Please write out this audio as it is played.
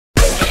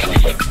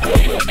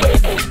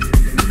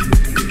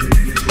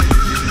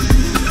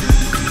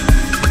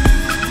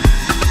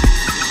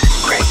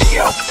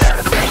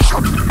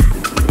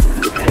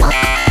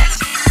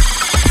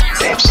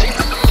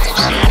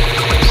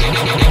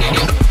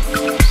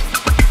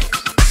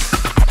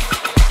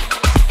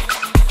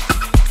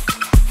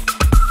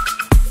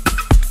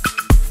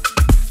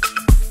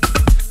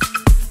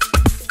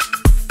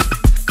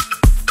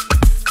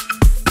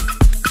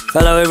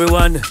Hello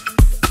everyone,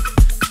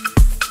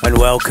 and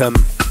welcome.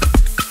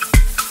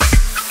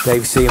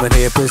 Dave Seaman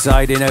here,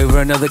 presiding over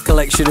another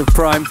collection of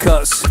prime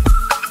cuts,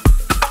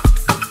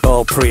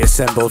 all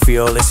pre-assembled for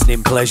your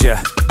listening pleasure.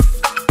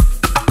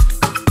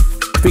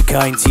 Be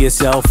kind to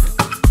yourself,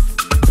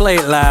 play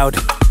it loud.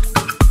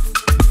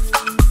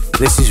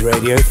 This is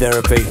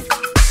Radiotherapy.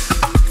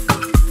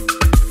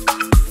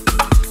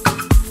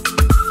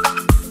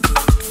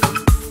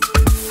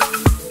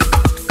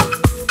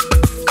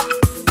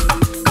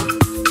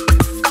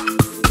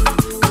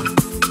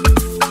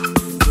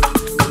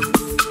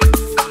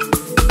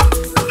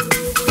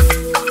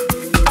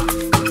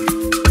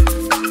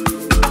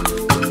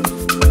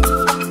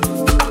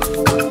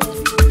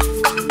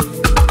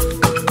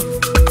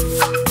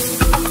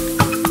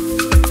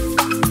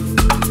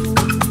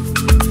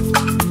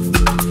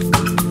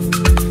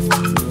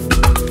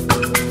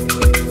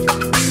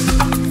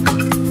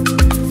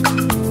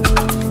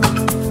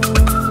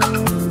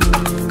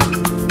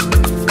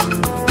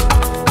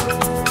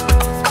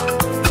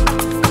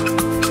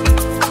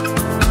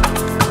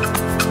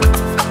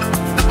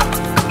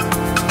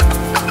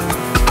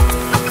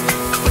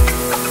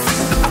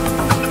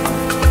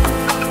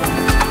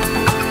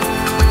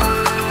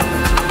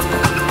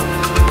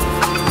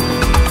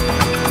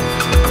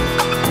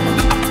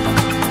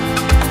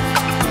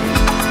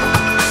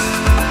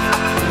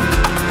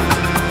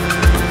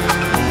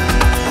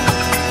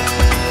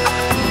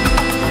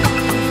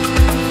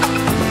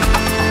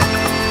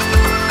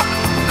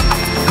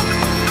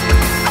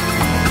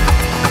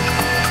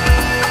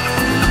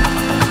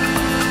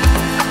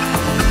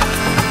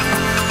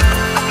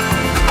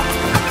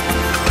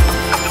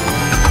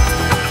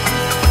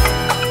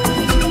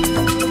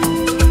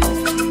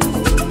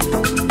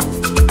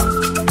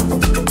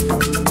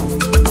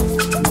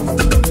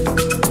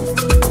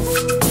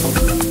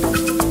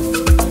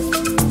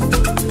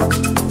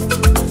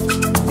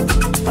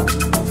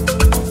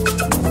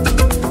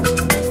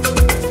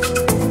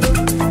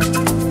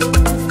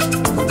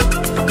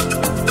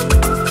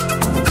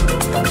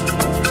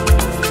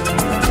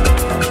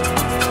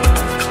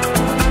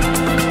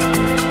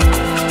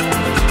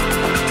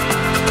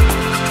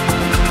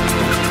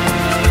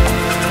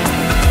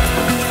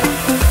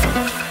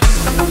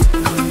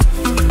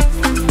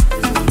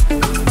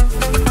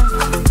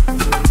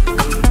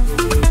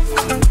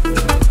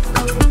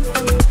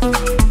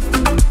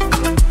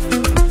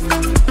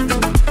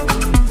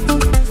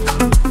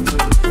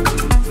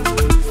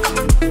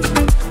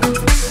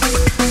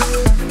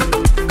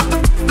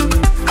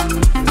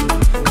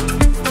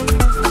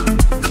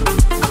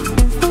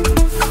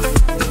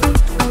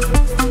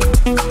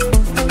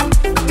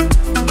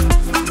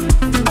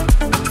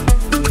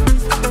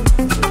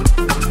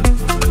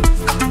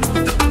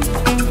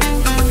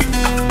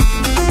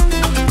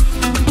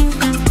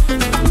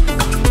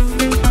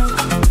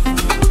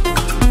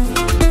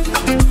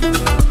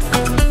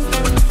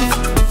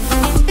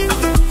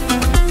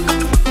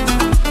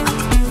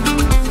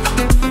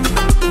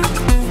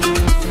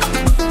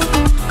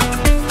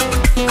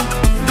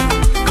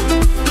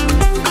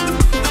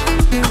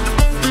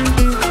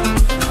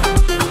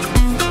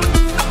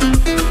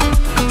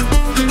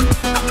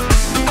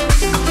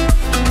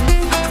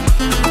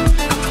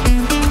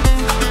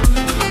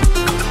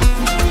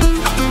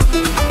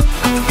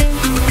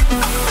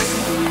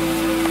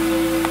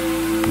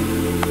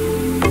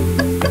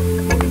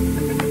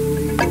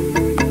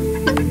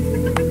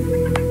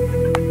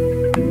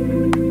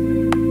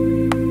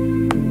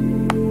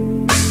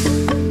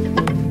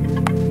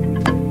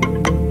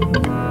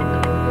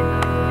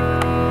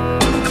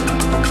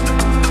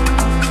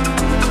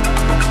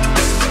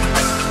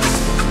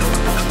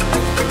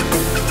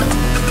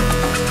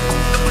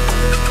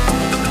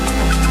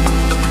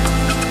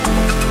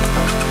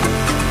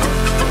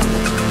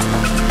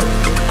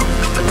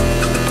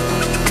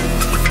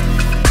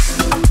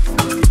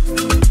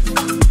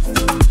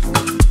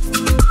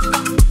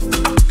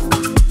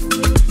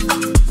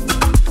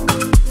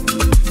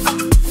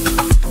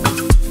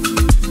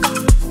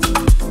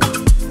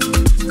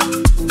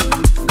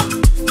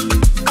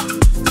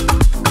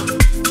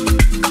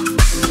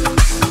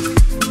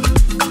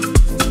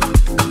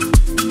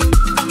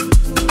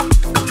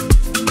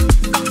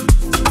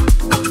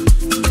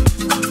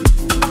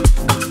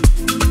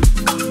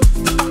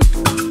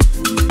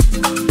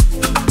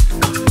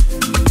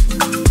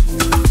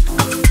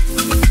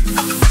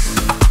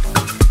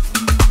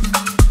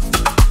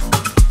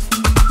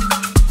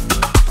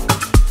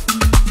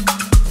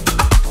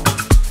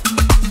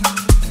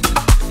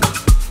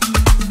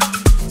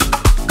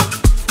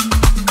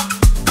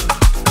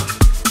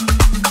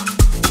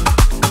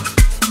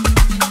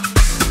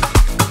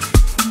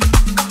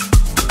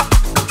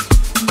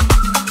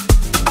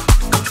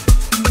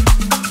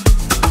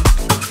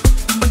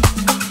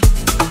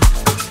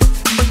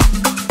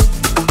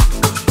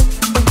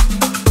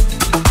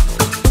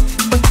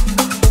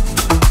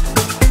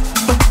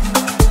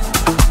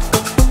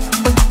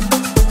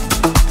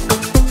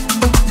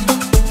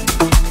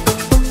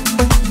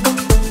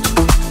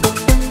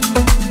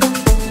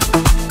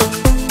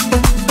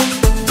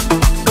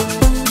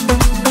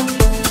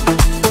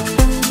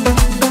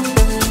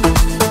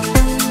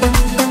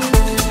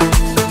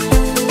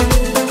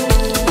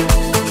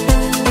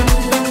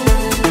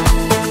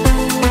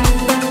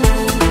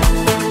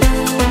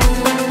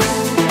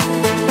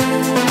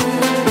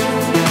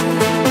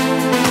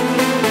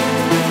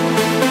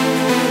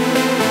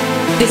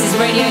 This is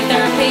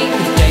Radiotherapy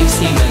with Dave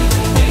Seaman.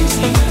 Dave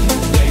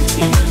Seaman. Dave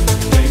Seaman.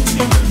 Dave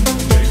Seaman.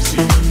 Dave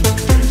Seaman.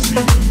 Dave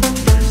Seaman.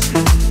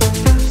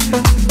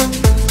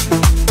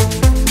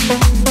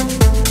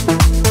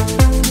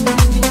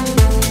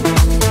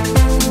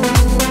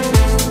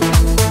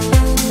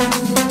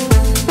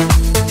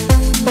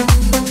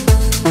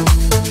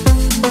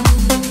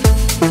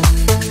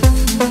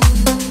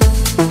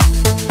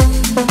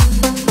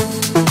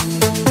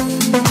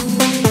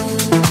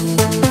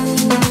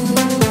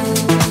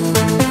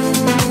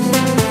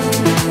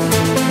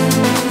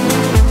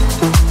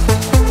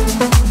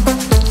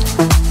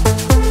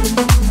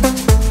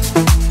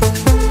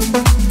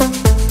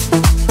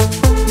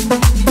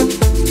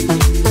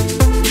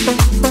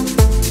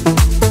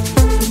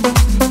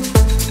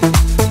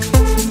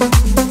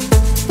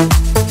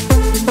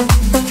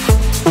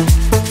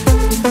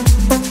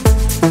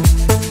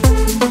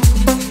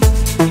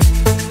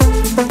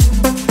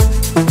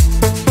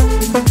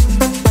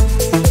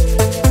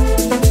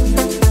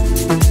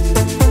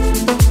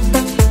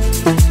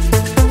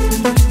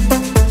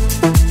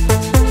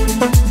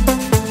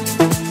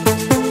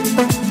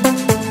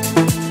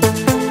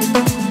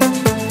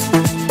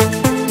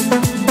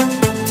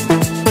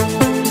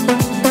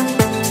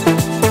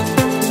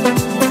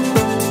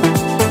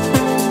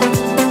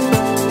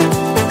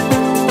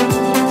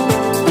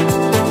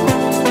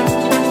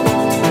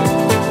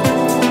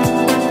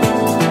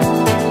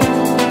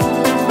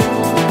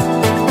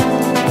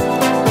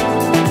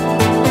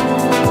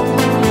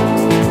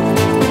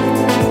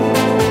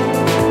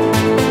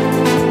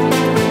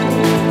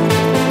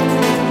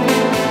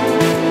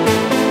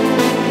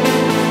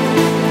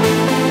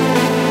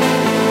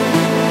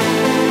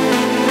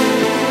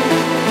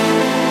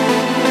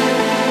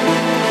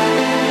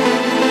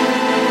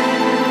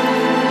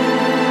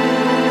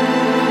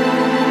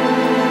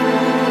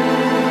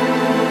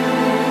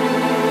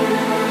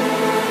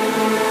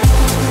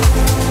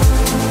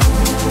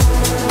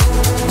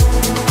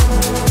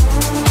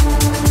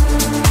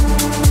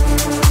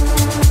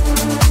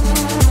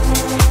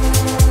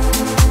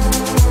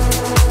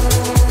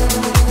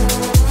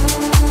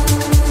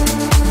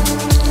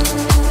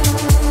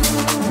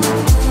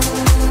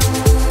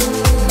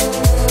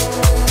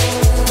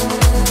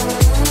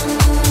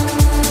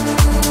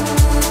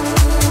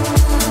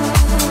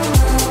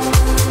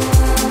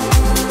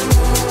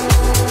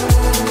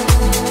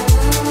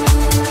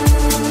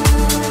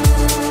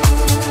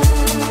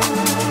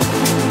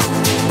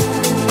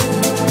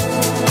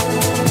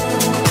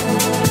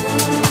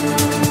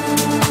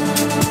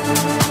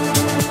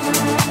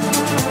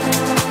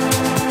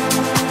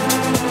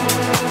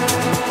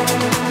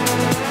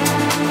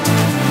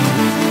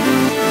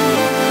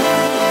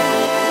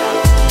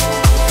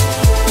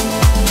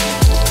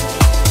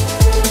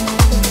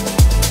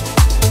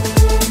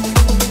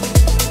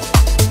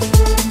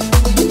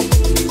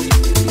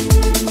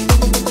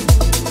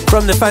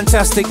 From the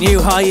fantastic new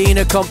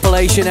Hyena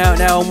compilation out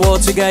now on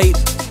Watergate,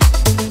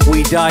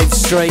 we dived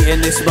straight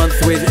in this month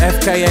with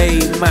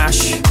FKA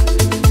Mash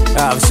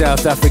out of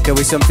South Africa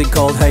with something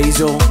called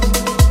Hazel.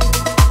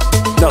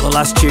 Not the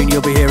last tune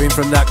you'll be hearing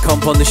from that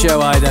comp on the show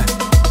either.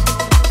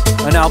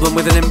 An album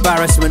with an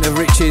embarrassment of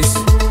riches,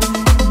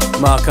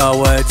 mark our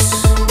words.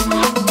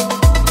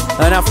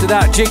 And after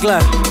that, Jiggler,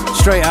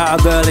 straight out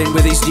of Berlin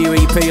with his new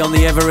EP on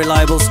the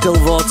ever-reliable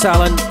Stillvor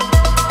Talent.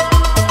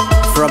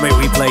 From it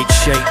we played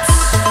Shapes.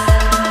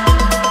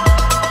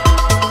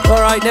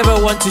 Alright, never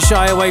one to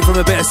shy away from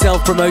a bit of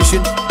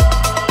self-promotion.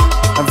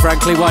 And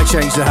frankly, why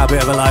change the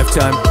habit of a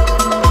lifetime?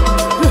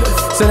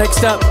 So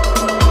next up,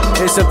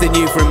 here's something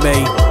new from me.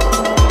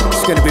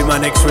 It's going to be my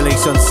next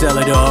release on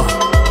Celador.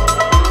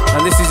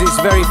 And this is its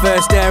very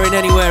first airing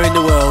anywhere in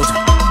the world.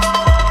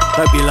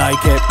 Hope you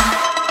like it.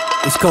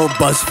 It's called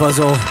Buzz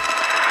Fuzzle.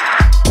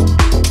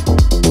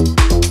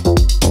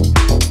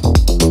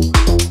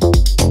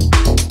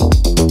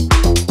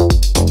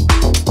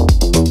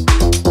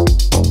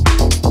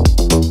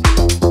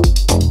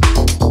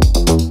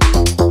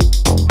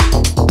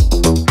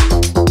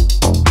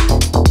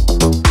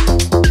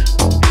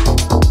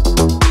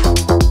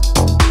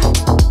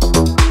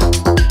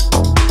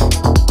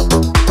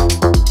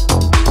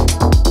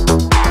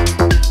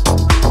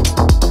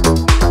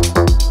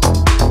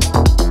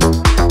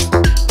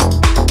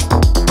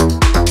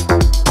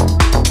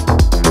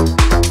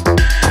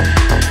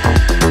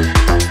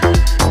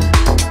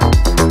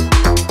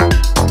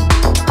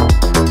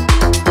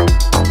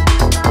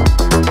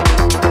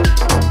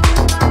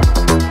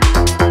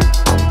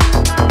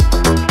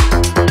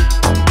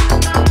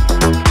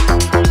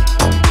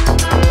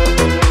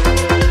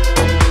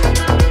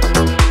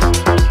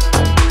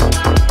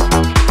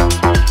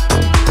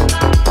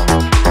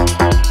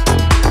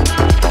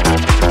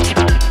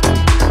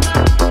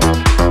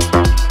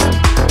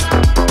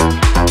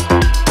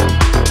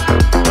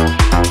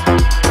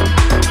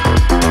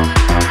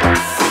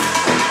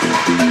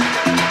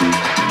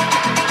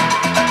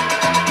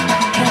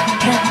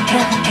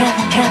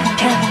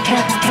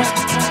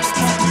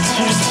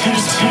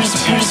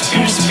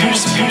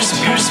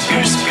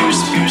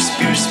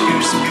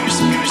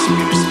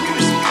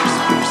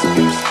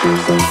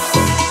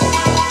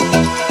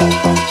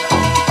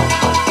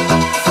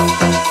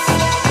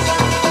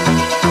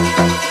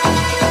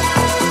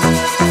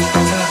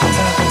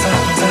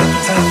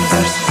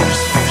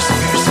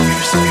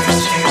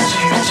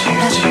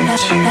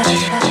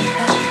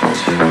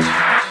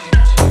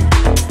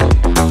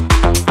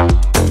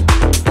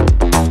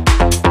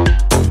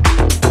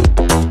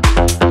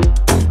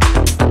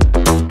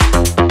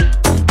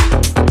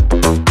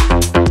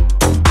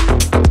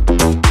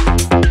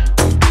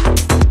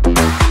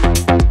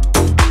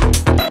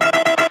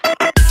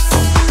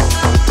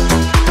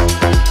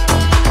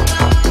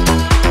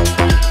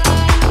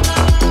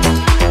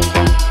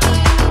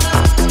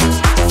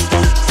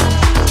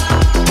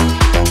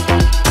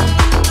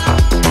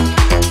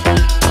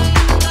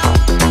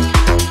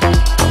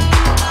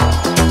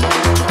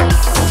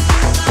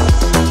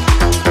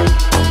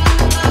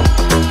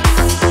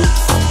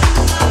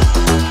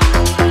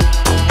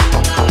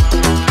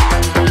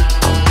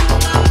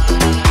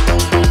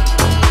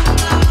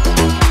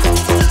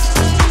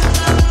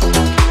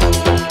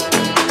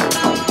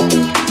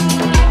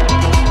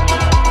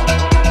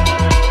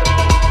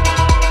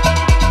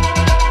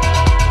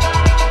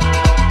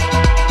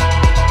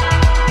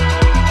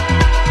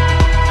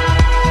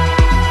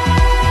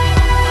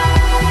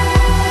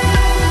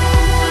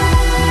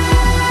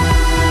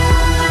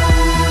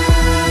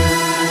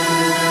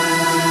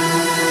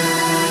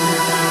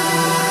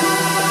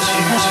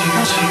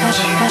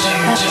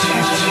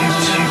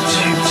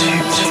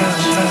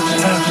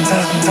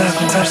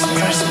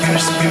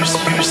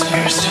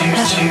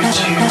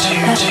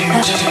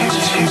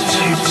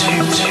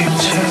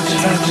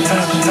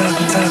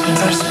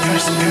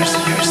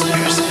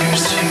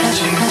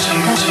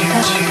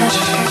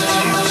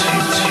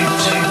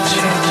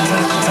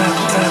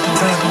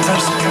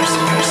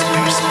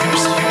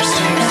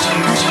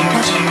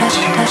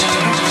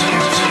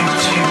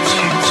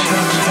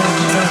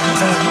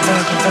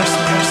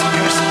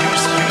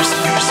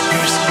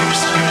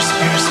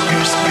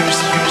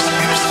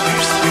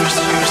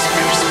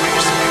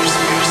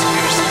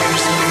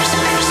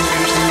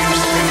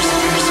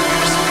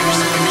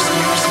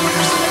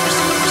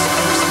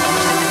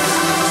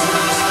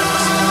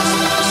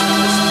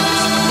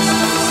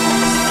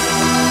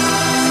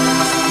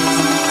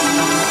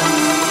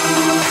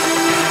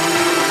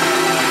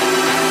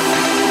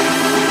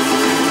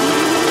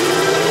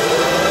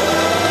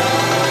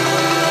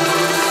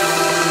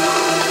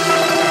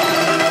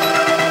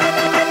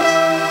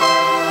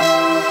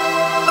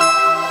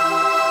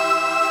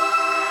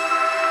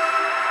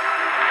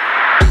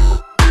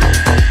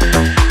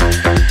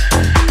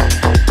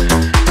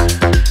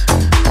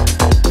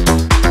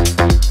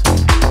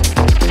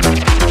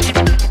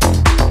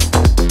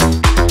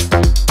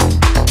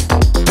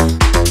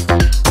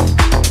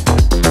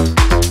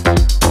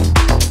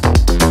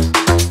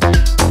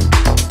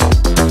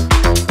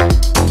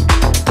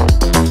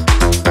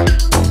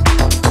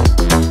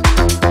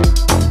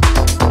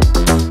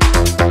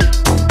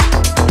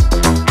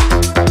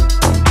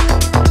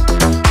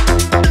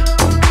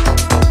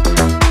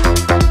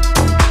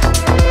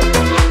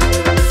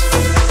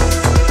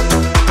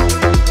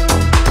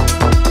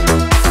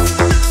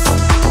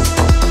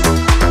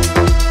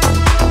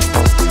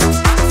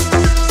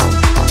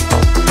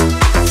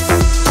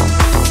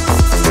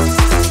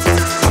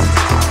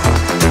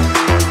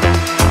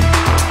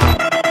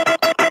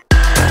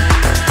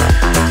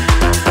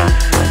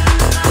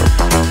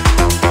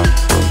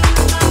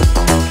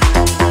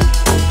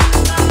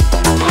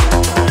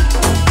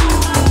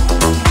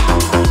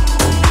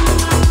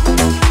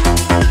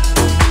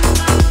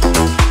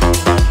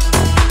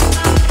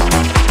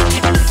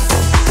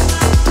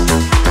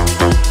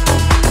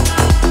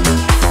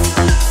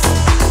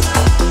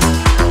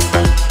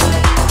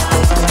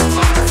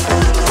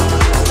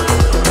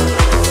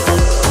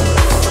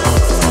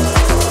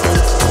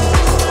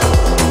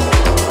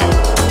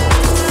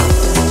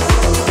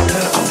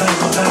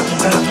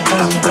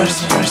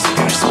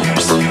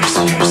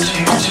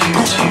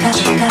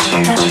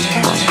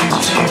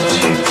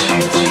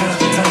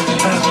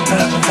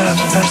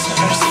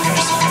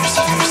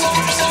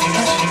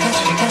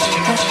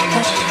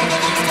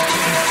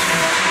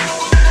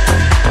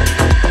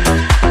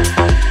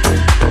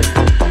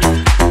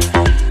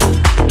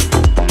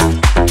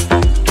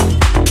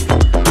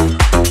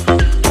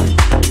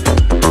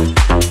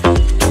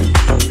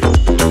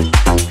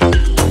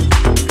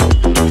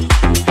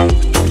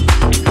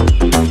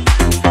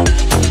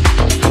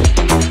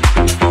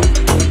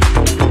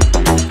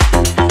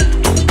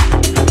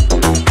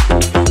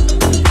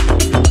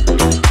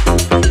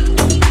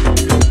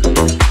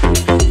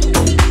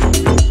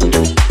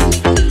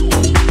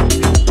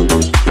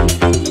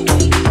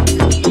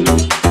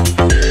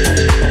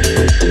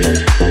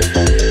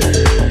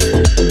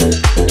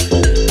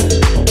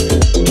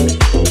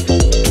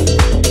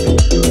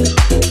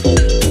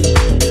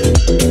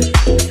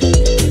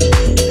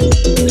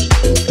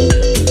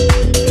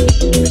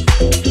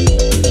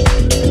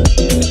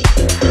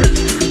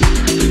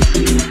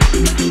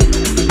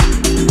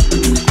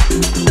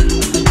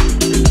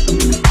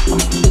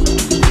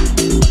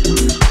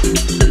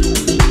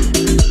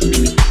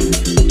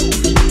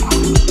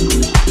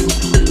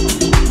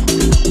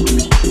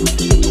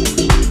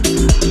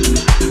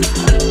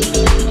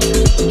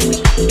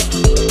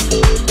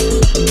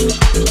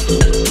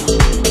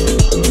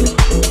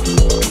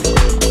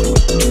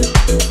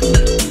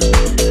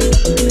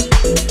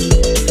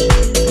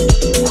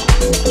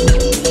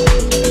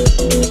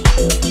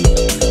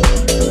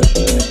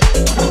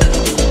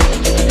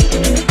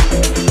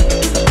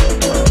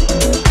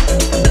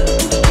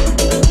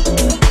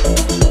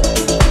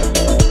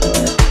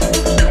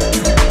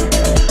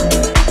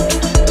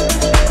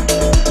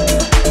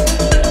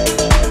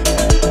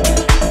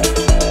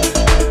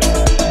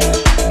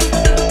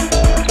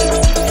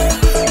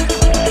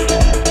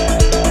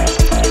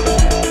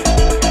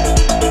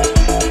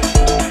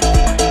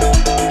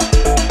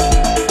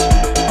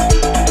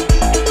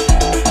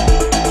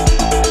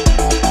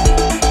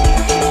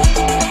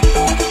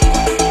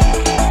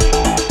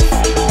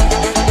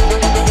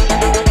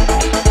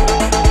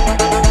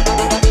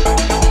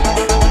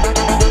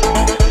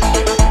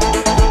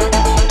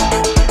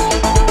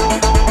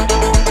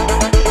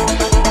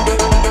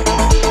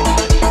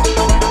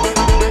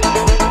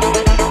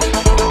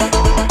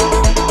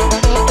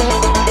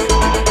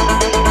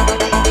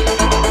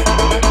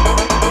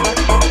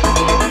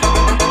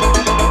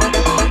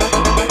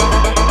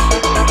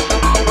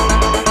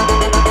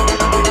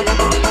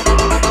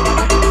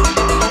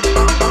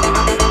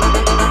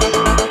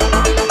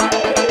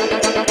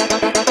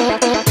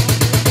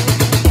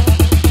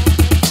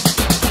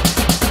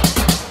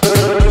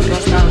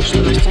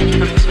 стенки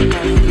камни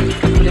сверкали,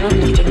 как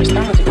пулеметы в те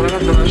места, где голова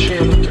была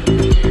шея руки.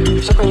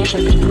 Все, конечно,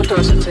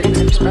 перепуталось от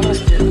царицы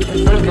беспамятства,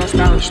 но только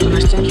осталось, что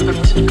на стенке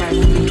камни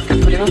сверкали,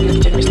 как пулеметы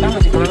в те места,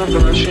 где голова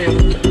была шея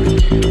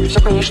руки. Все,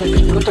 конечно,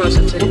 перепуталось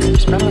от царицы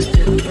беспамятства,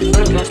 но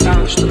только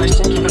осталось, что на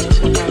стенке камни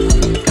сверкали,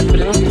 как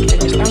пулеметы в те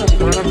места, где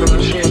голова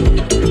была шея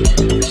руки.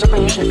 Все,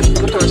 конечно,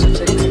 перепуталось от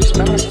царицы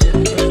беспамятства,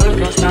 но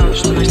только осталось,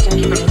 что на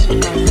стенке камни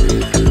сверкали,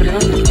 как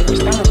пулеметы в те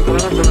места, где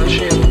голова была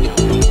шея руки.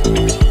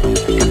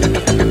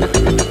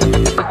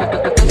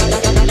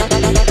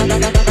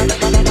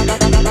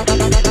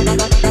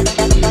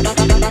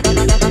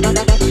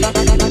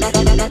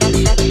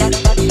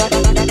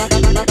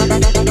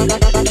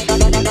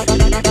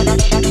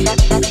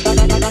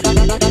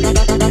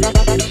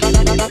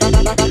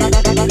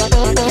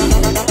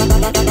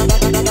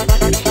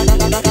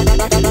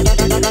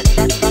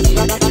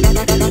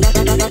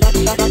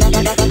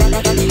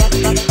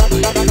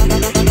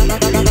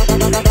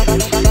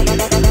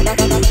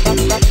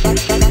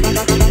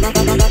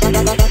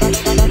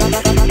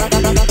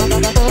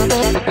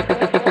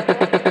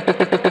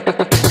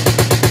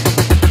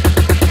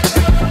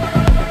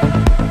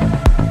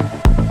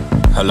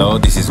 Hello,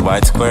 this is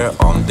White Square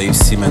on Dave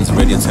Seaman's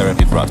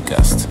Radiotherapy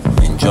broadcast.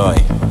 Enjoy!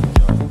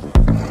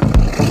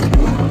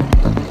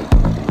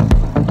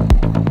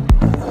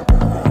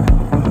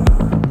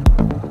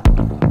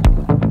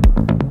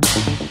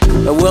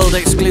 A world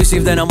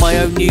exclusive then on my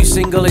own new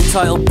single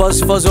entitled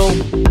Buzz Fuzzle,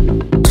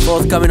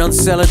 forthcoming on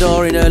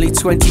Celador in early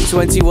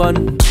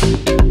 2021.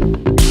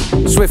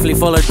 Swiftly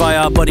followed by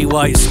our buddy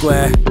White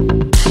Square,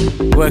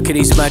 working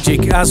his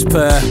magic as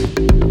per.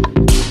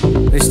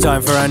 This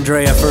time for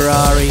Andrea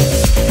Ferrari,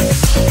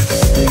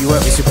 who you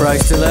won't be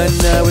surprised to learn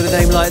with a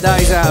name like that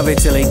is out of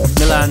Italy,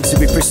 Milan to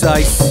be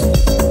precise.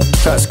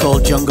 Track's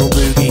called Jungle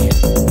Boogie.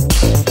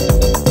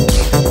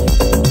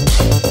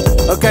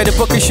 Okay, the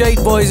Booker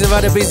Shade boys have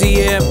had a busy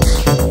year,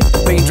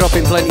 been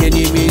dropping plenty of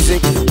new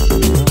music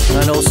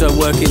and also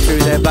working through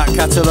their back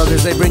catalogue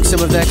as they bring some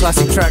of their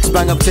classic tracks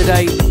bang up to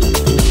date.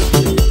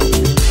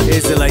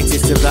 Here's the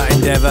latest of that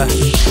endeavour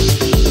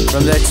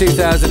from their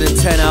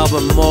 2010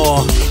 album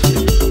More.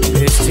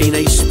 It's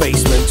Teenage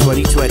Spaceman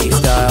 2020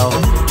 style.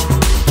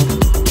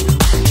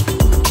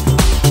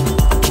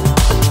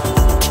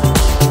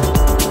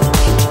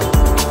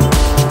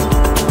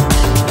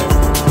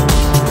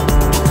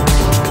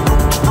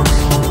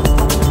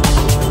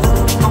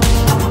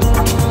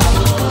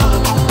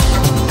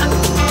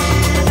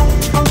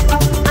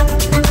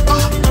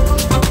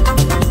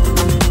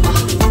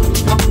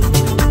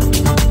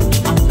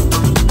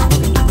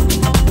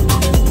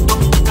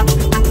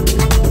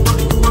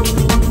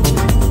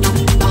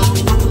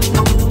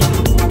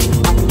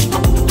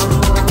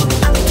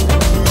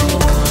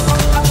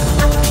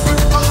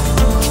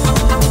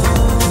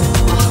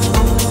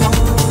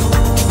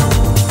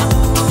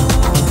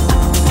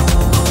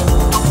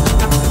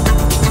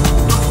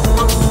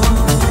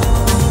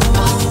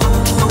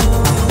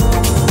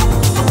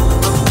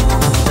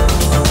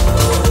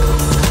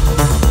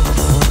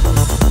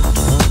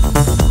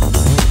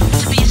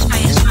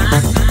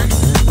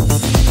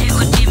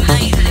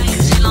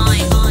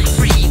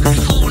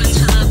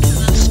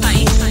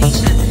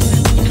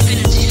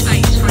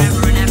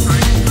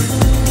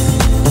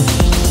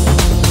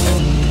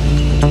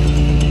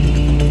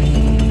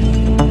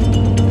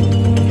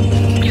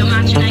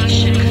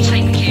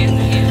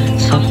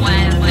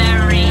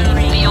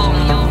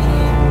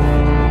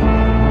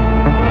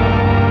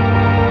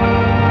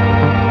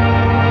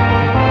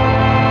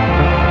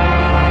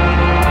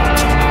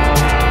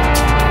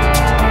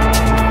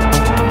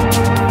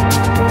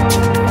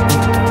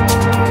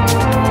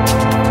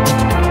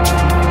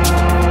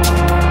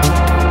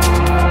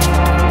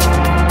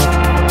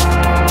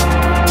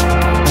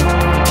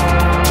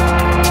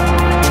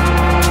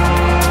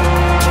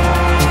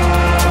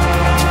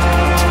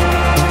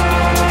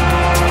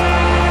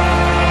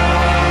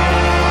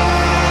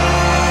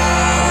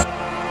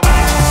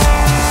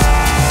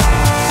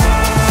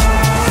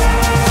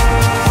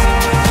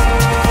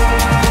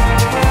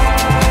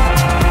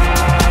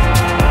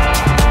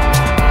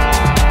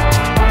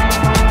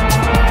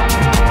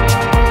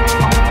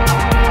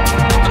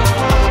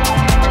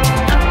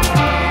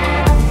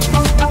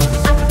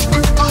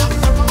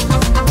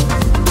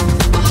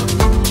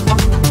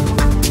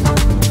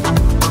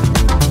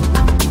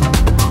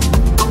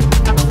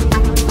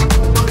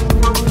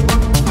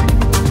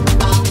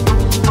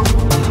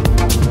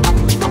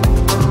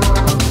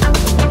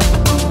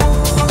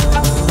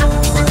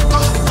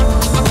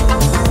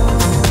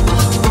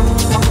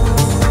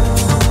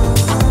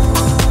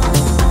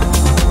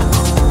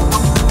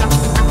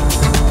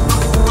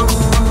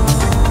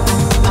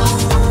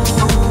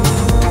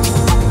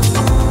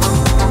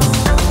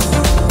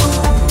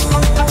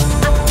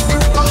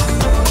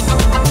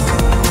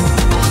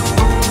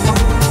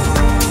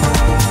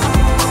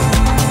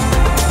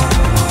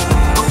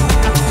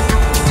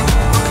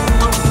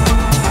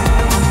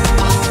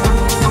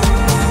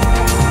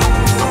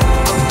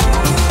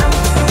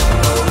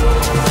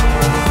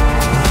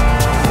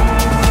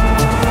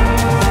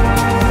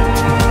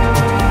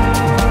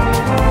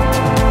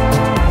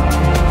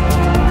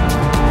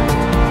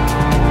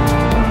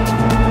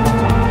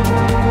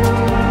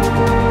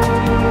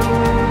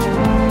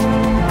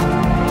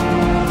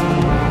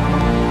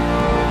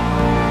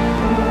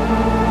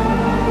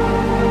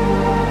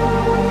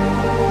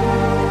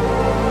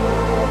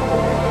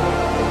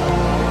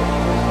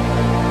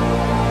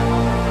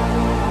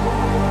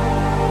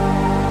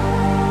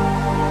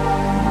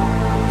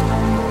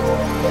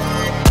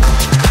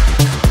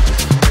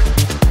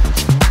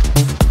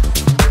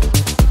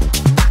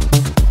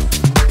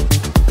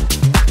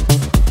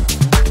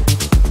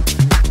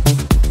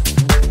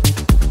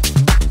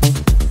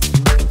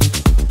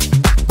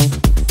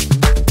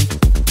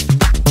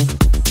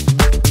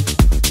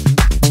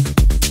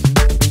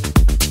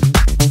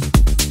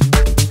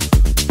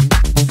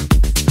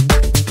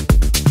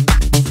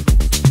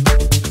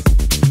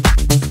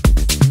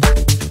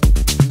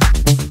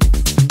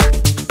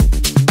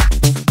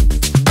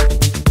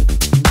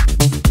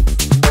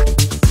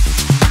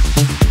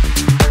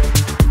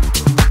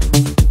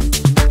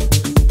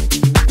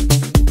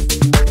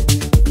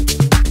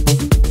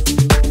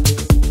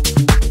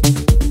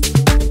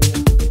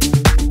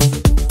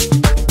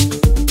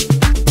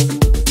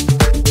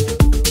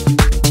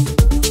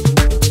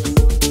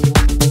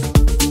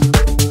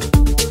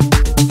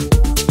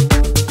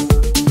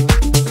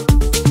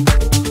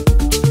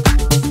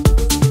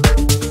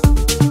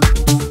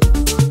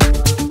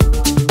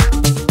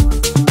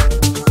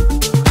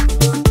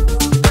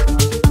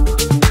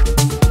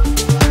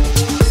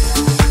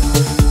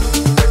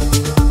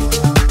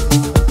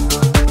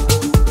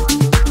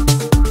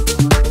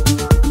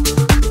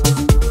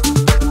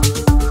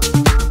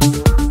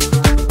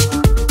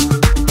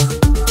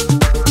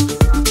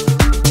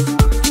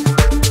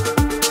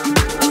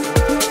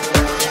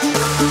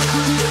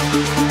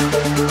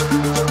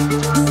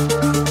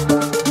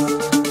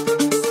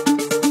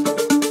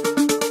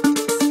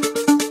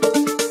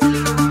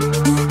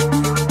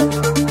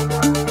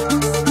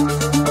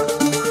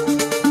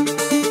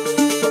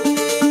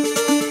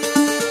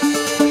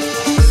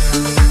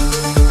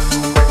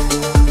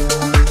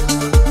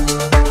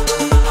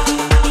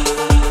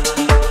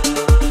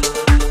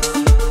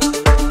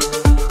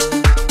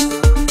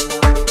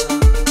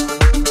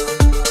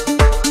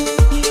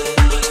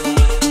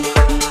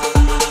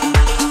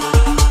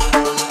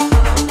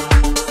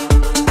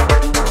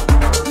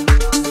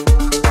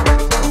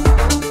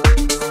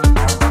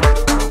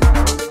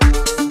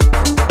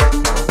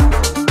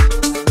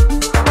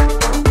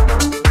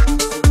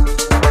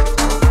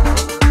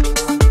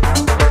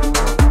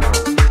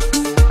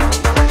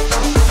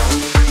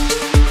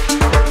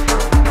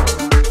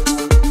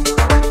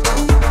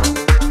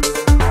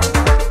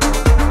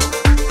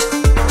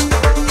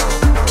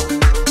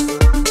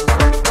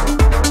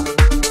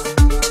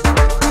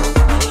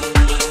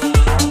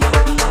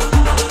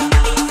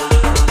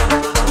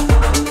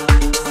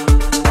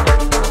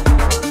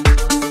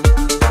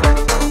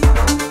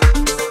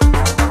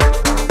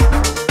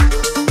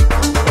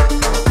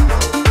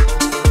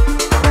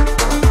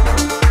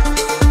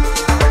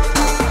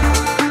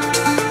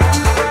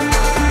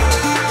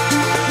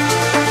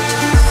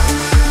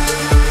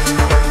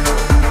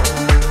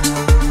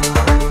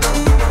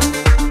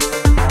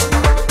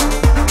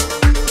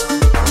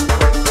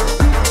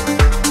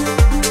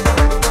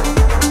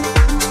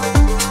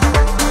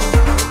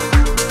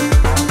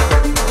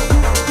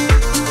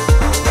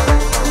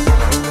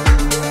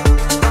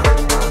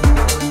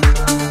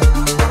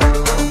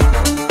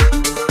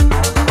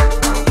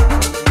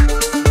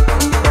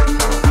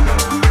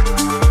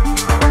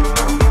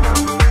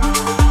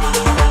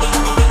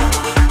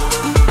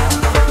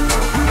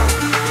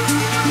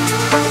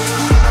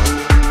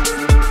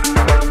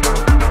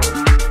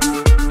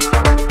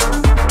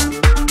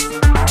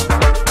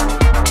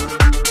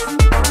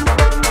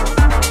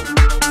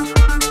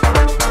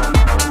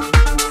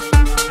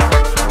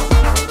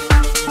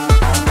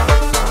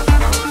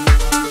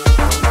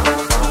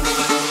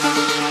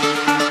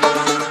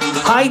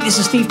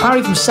 is Steve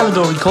Parry from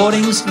Celador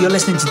Recordings. You're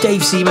listening to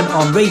Dave Seaman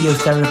on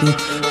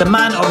Radiotherapy. The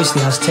man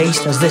obviously has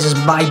taste, as this is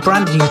my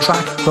brand new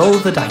track, Roll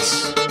the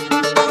Dice.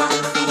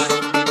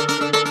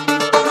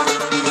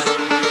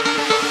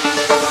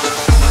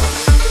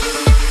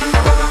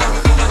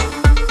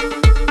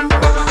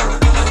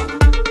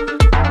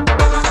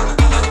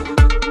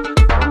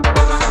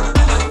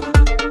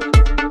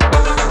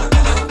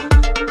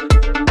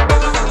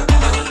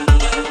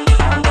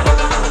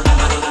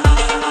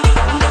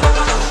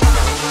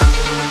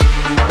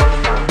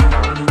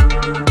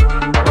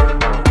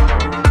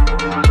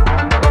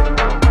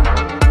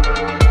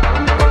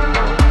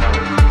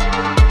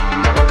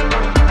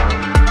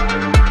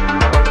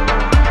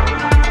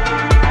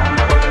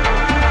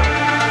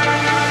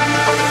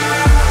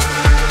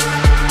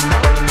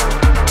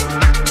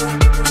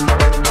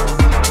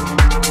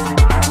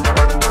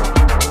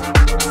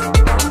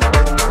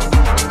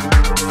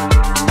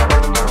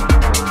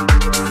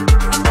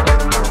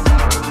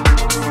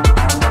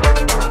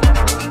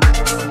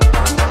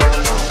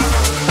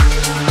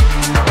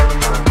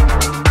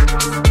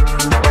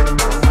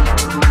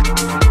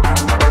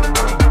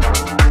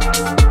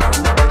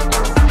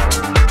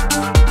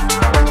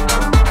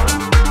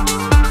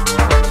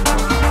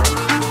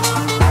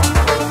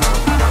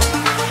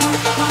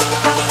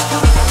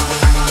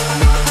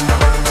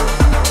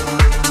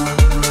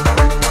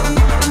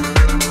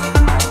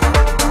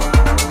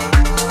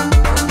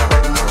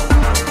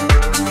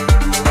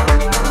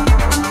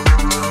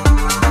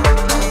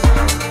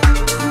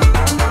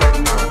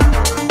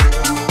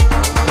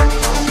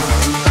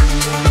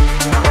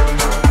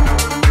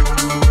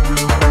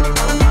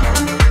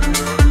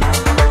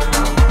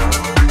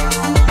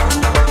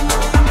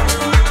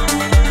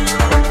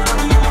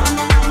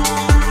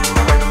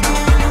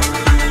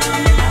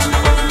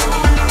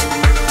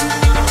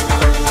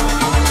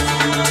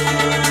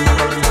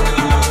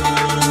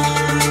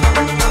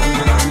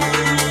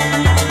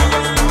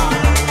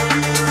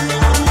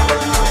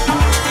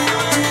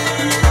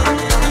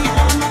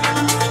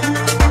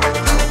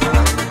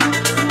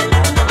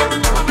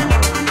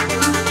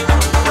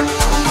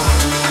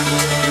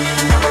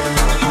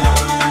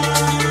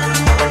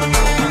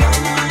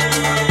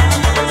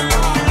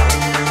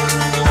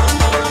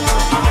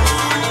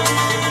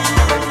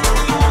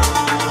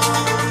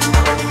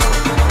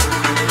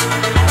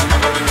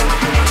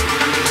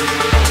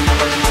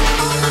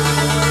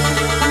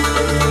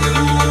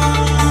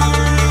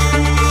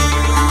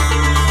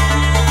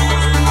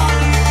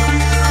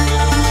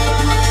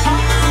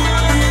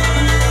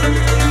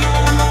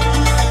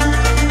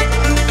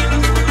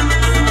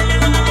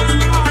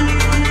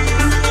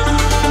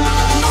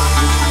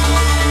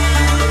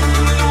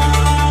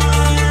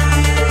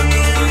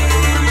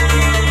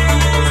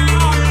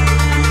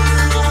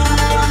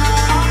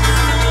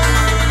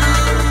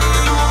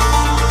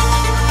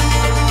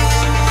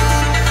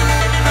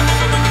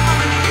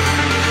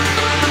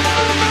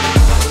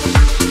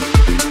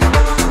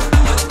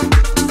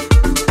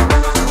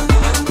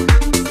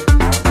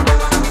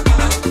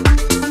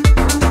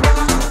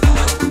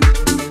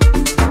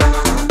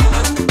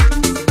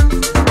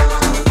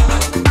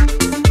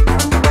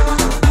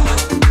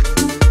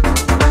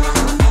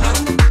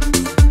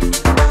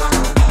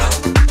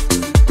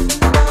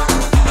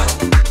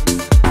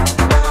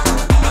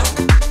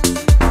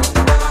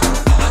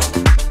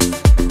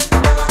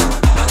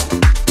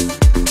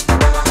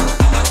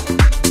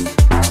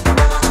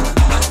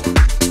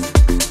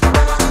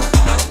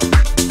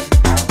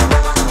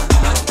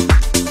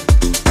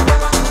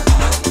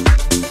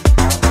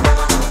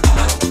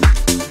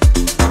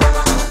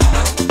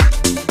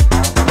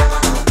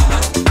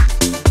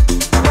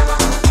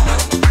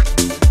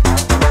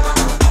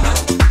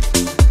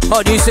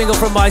 Hot new single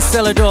from my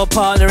Celador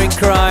partner in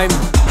crime,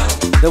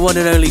 the one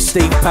and only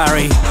Steve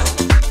Parry,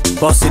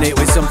 bossing it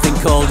with something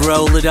called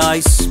Roll the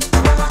Dice,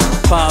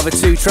 part of a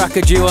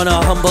two-tracker due on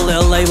our humble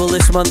little label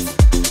this month.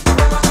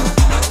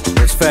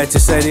 It's fair to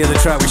say the other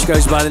track, which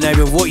goes by the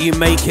name of What You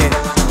Make It,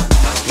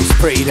 is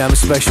pretty damn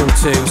special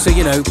too, so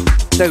you know,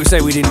 don't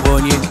say we didn't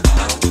warn you.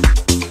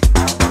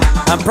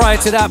 And prior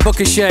to that,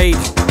 Book of Shade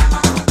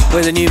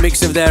with a new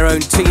mix of their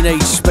own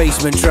Teenage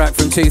Spaceman track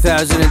from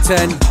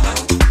 2010.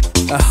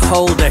 A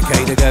whole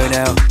decade ago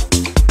now.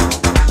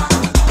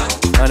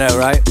 I know,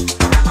 right?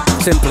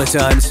 Simpler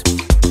times.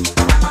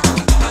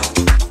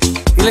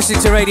 You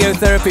listen to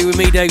Radiotherapy with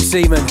me, Dave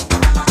Seaman,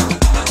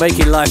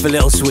 making life a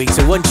little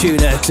sweeter, one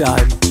tune at a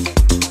time.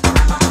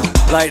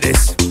 Like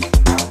this.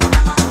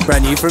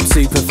 Brand new from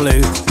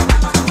Superflu.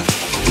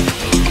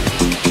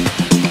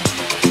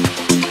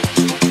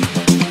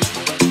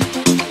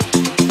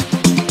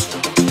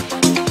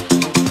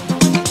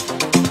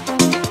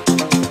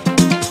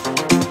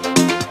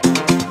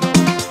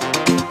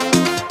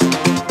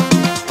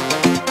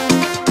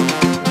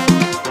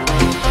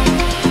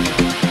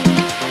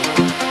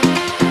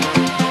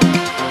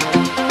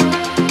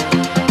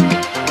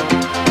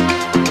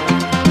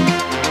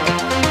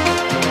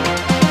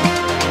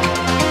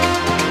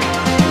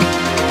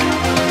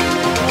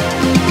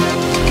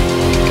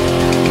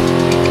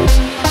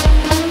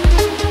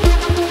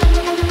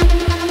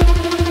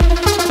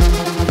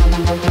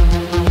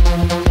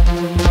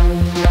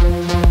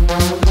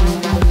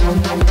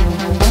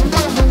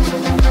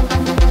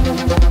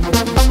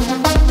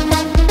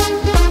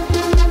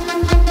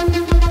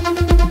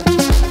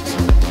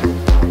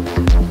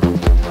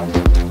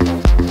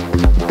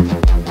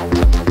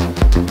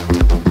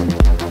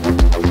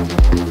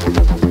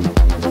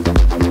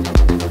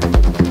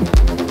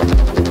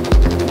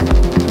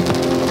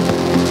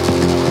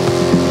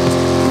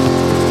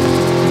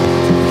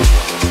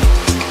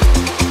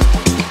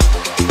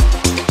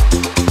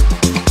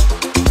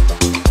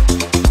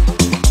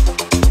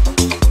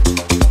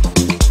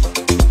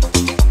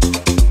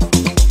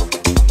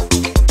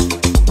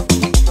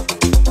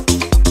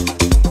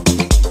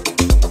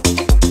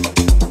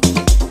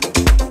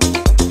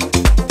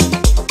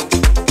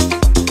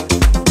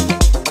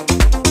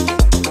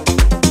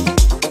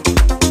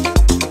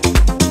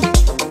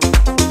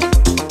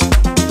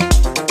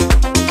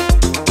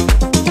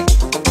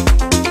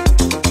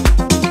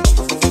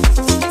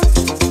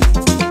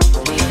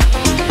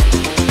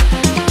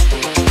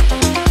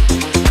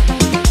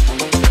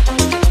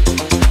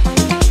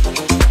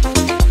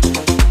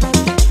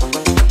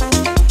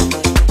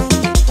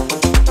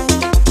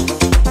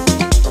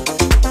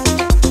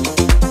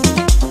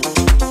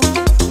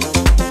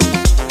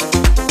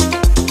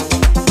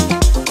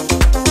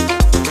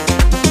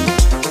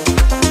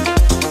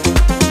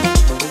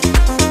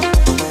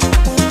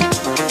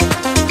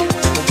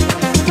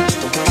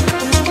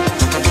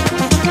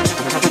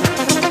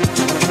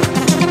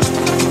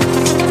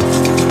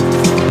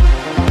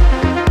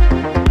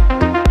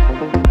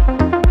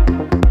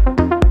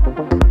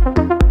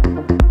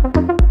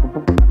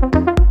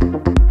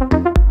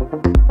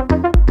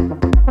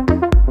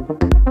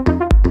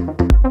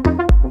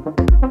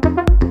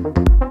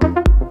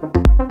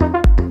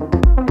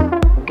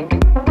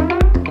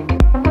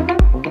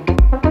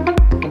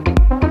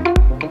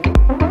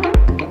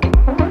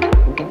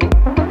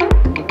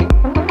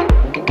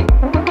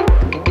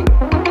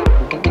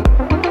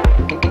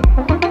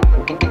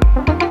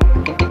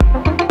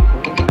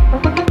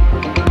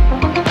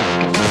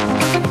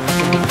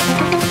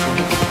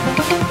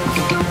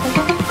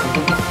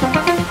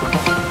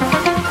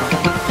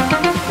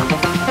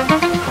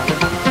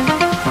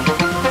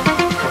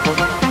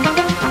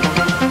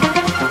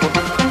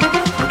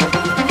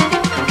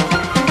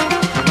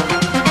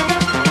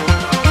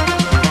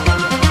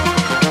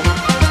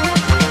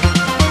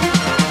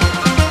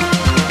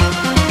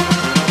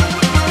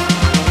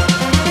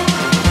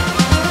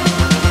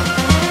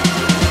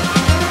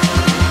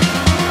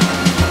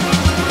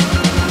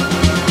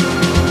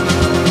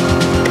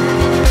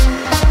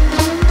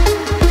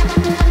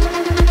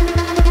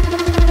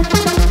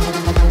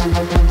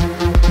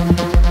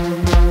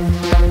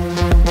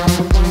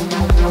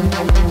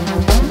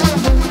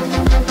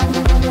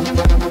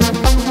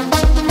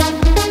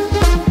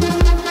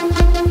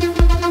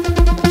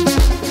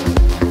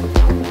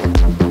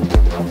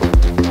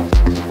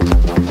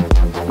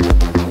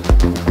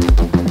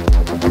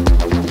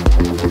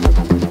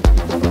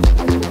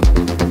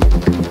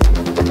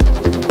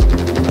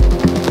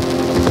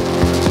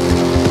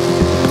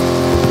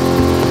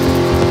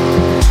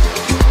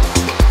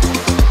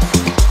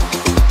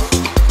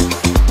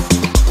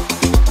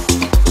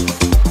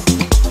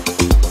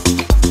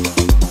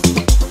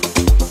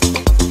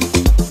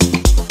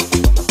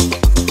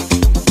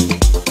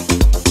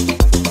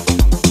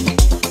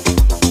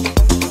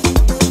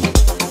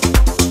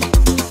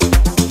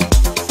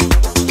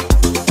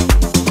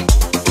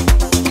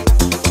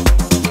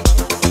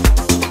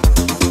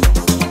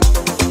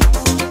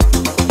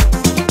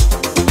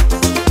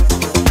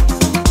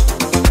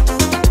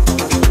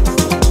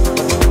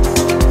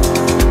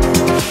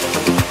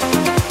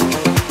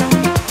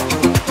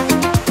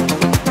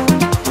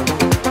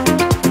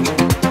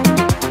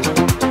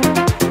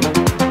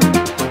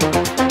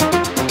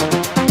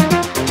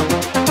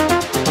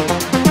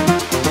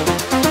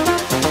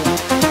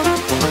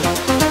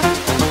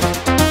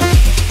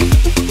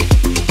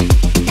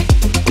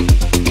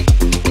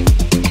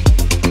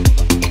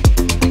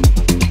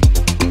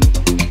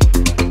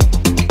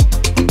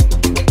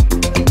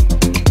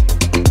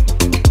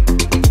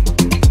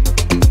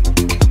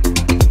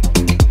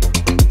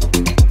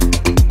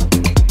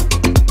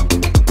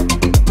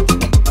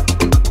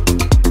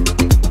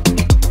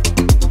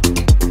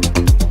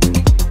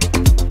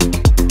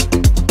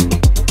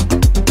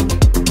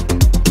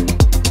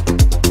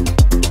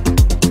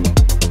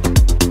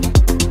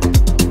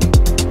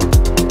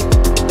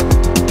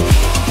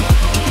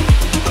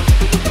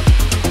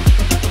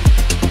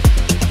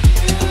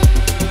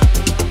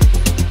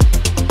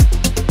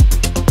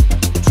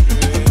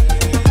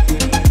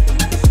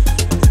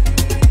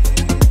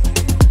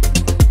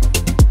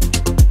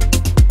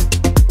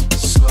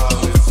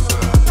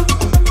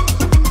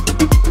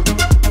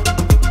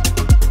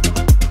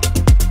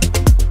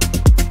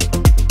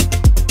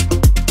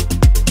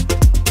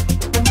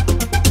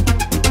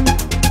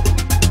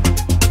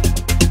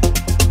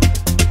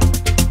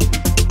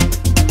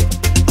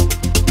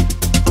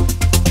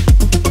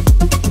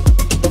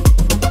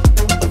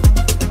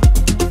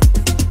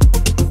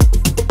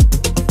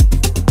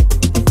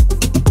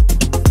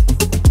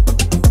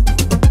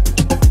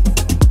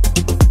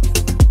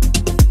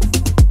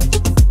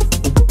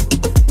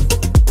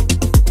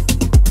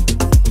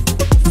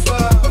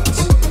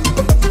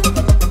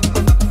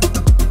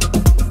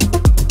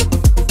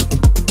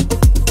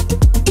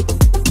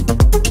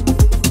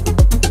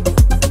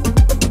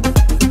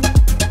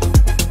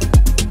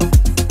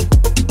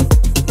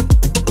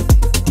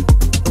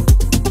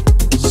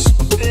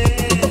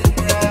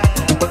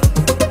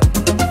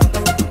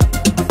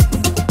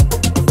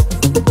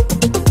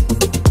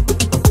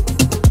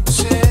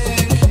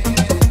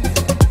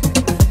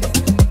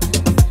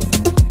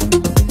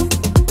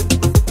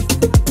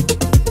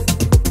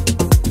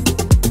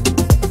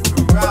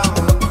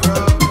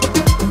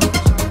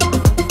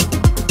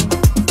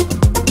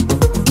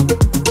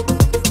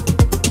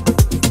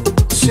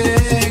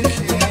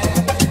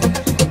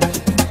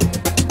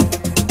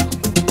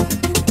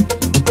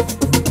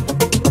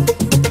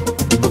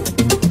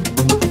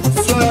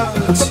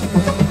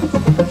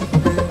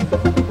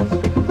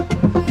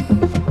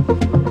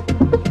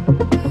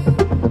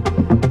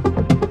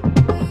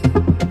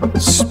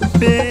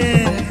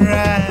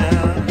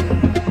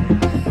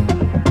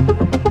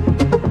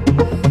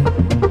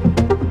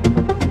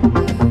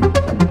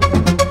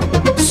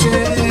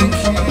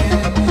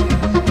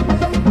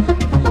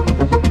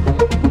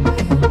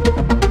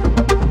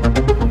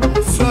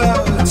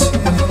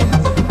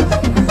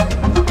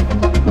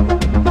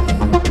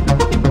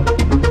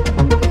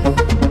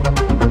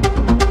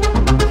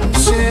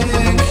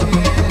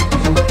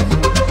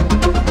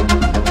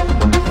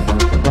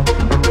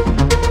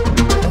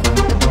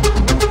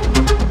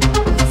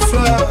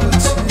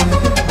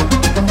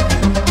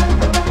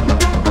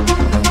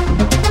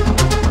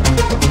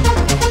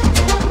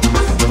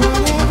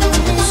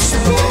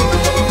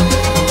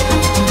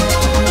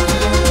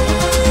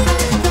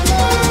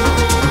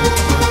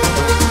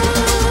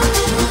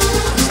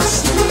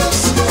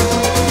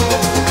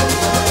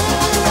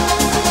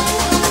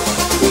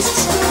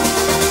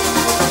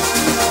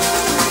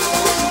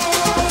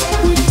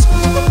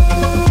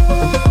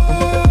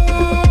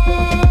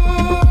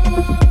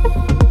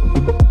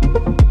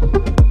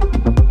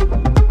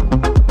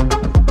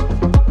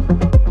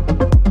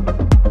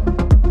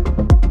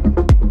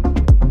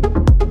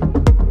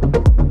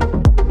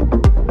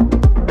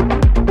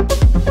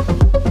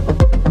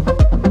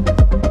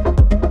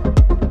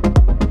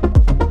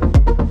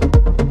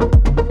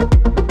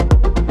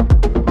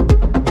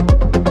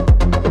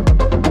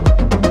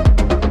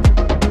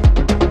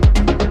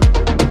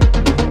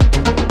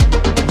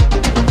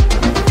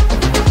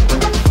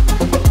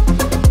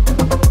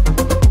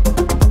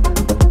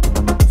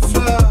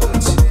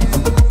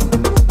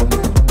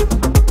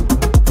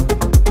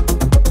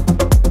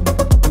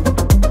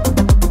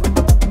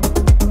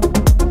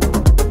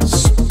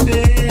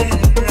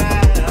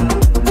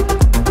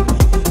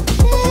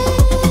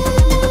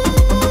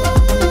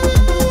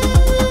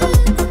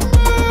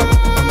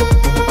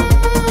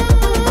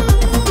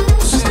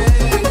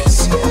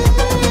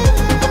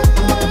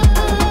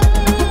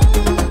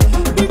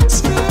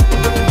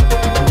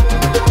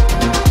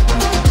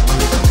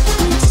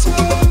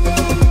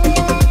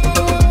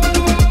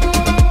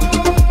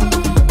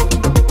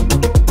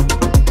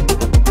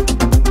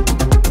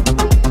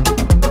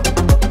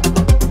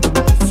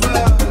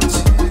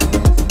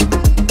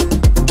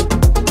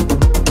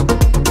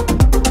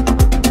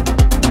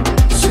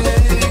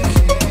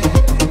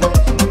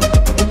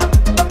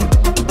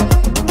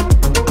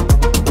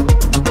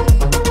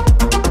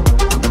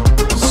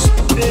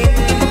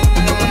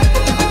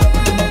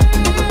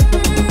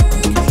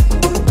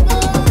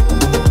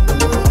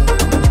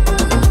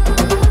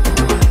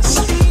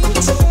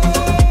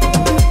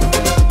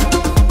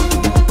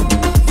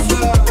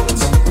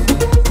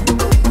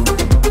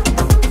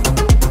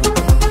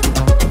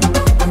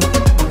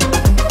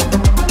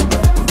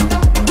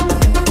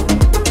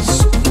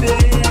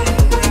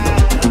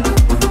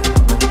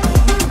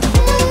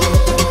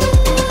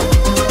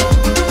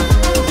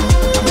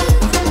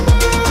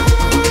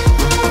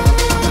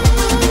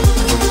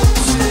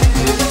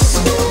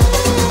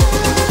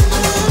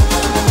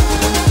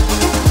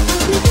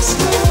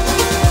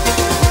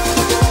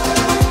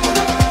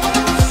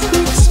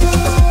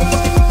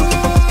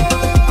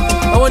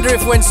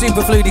 If when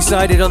Superflu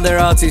decided on their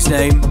artist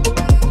name,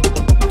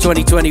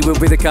 2020 would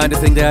be the kind of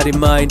thing they had in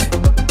mind.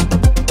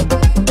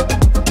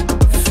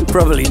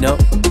 Probably not.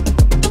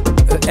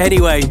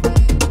 Anyway,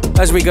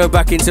 as we go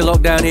back into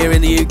lockdown here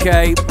in the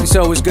UK, it's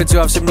always good to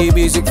have some new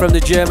music from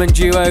the German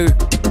duo.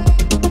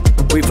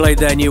 We played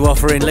their new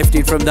offering,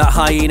 lifted from that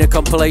Hyena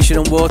compilation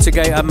on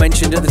Watergate I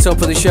mentioned at the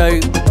top of the show.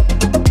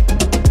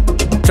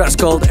 The track's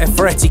called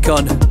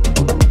Efretikon.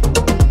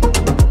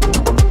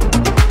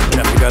 I'm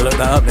gonna have to go look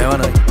that up now,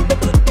 aren't I?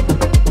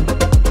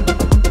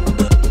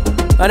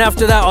 And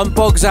after that, on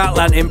Bog's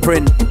Atlant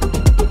imprint,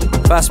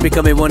 fast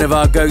becoming one of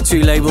our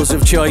go-to labels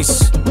of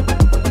choice.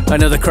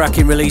 Another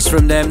cracking release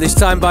from them, this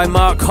time by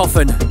Mark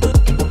Hoffen,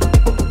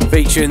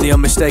 featuring the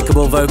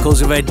unmistakable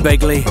vocals of Ed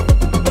Begley.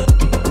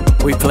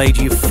 We played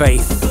you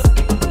Faith.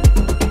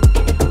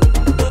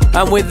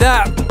 And with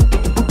that,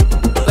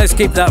 let's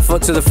keep that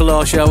foot to the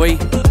floor, shall we?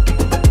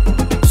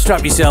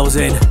 Strap yourselves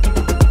in.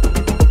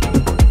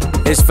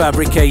 It's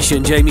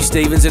Fabrication, Jamie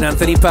Stevens and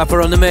Anthony Papa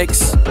on the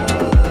mix.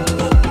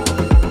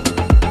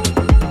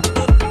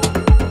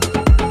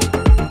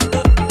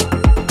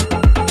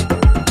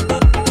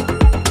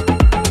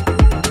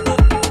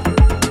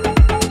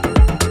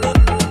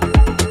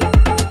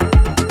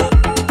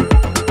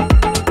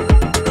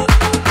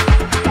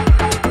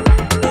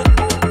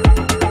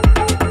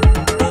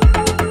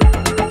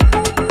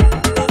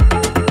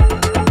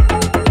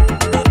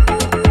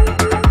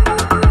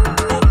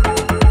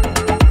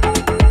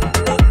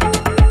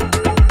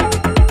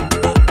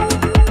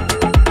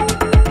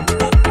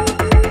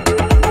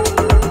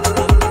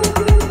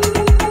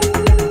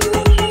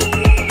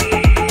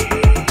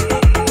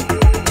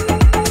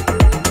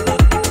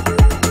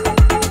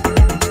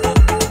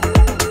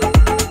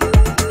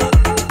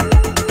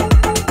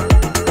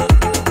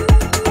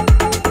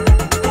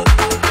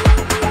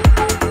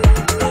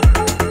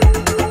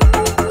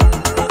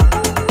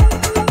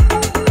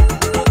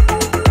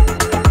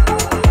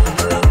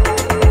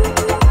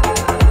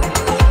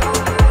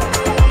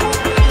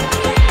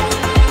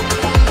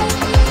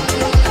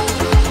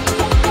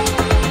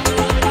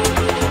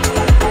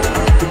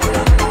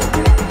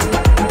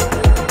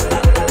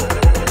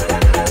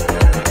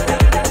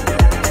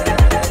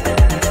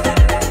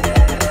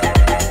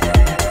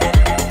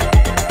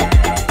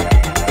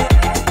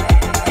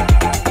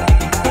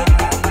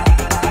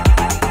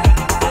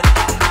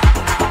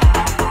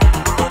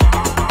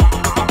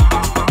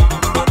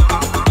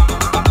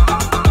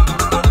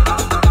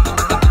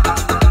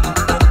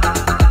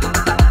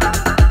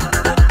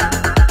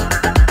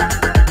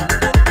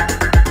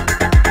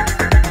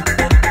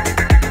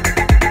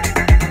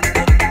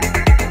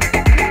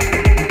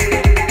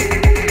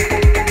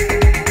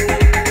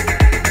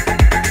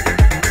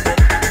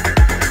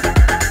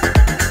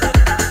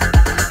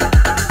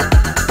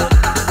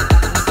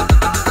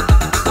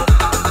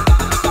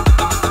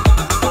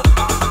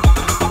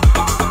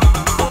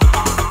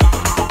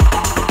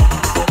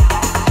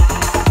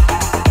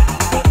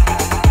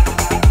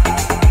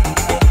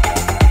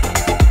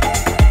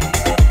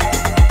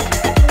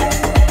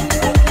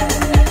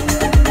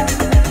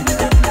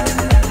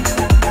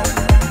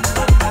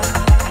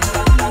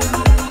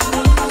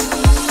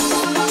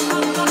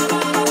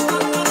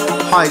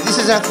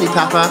 Anthony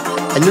Papa,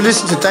 and you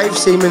listen to Dave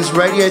Seaman's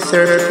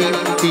Radiotherapy.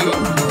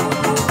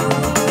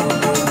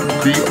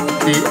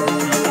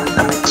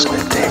 The mix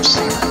with Dave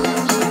Seaman.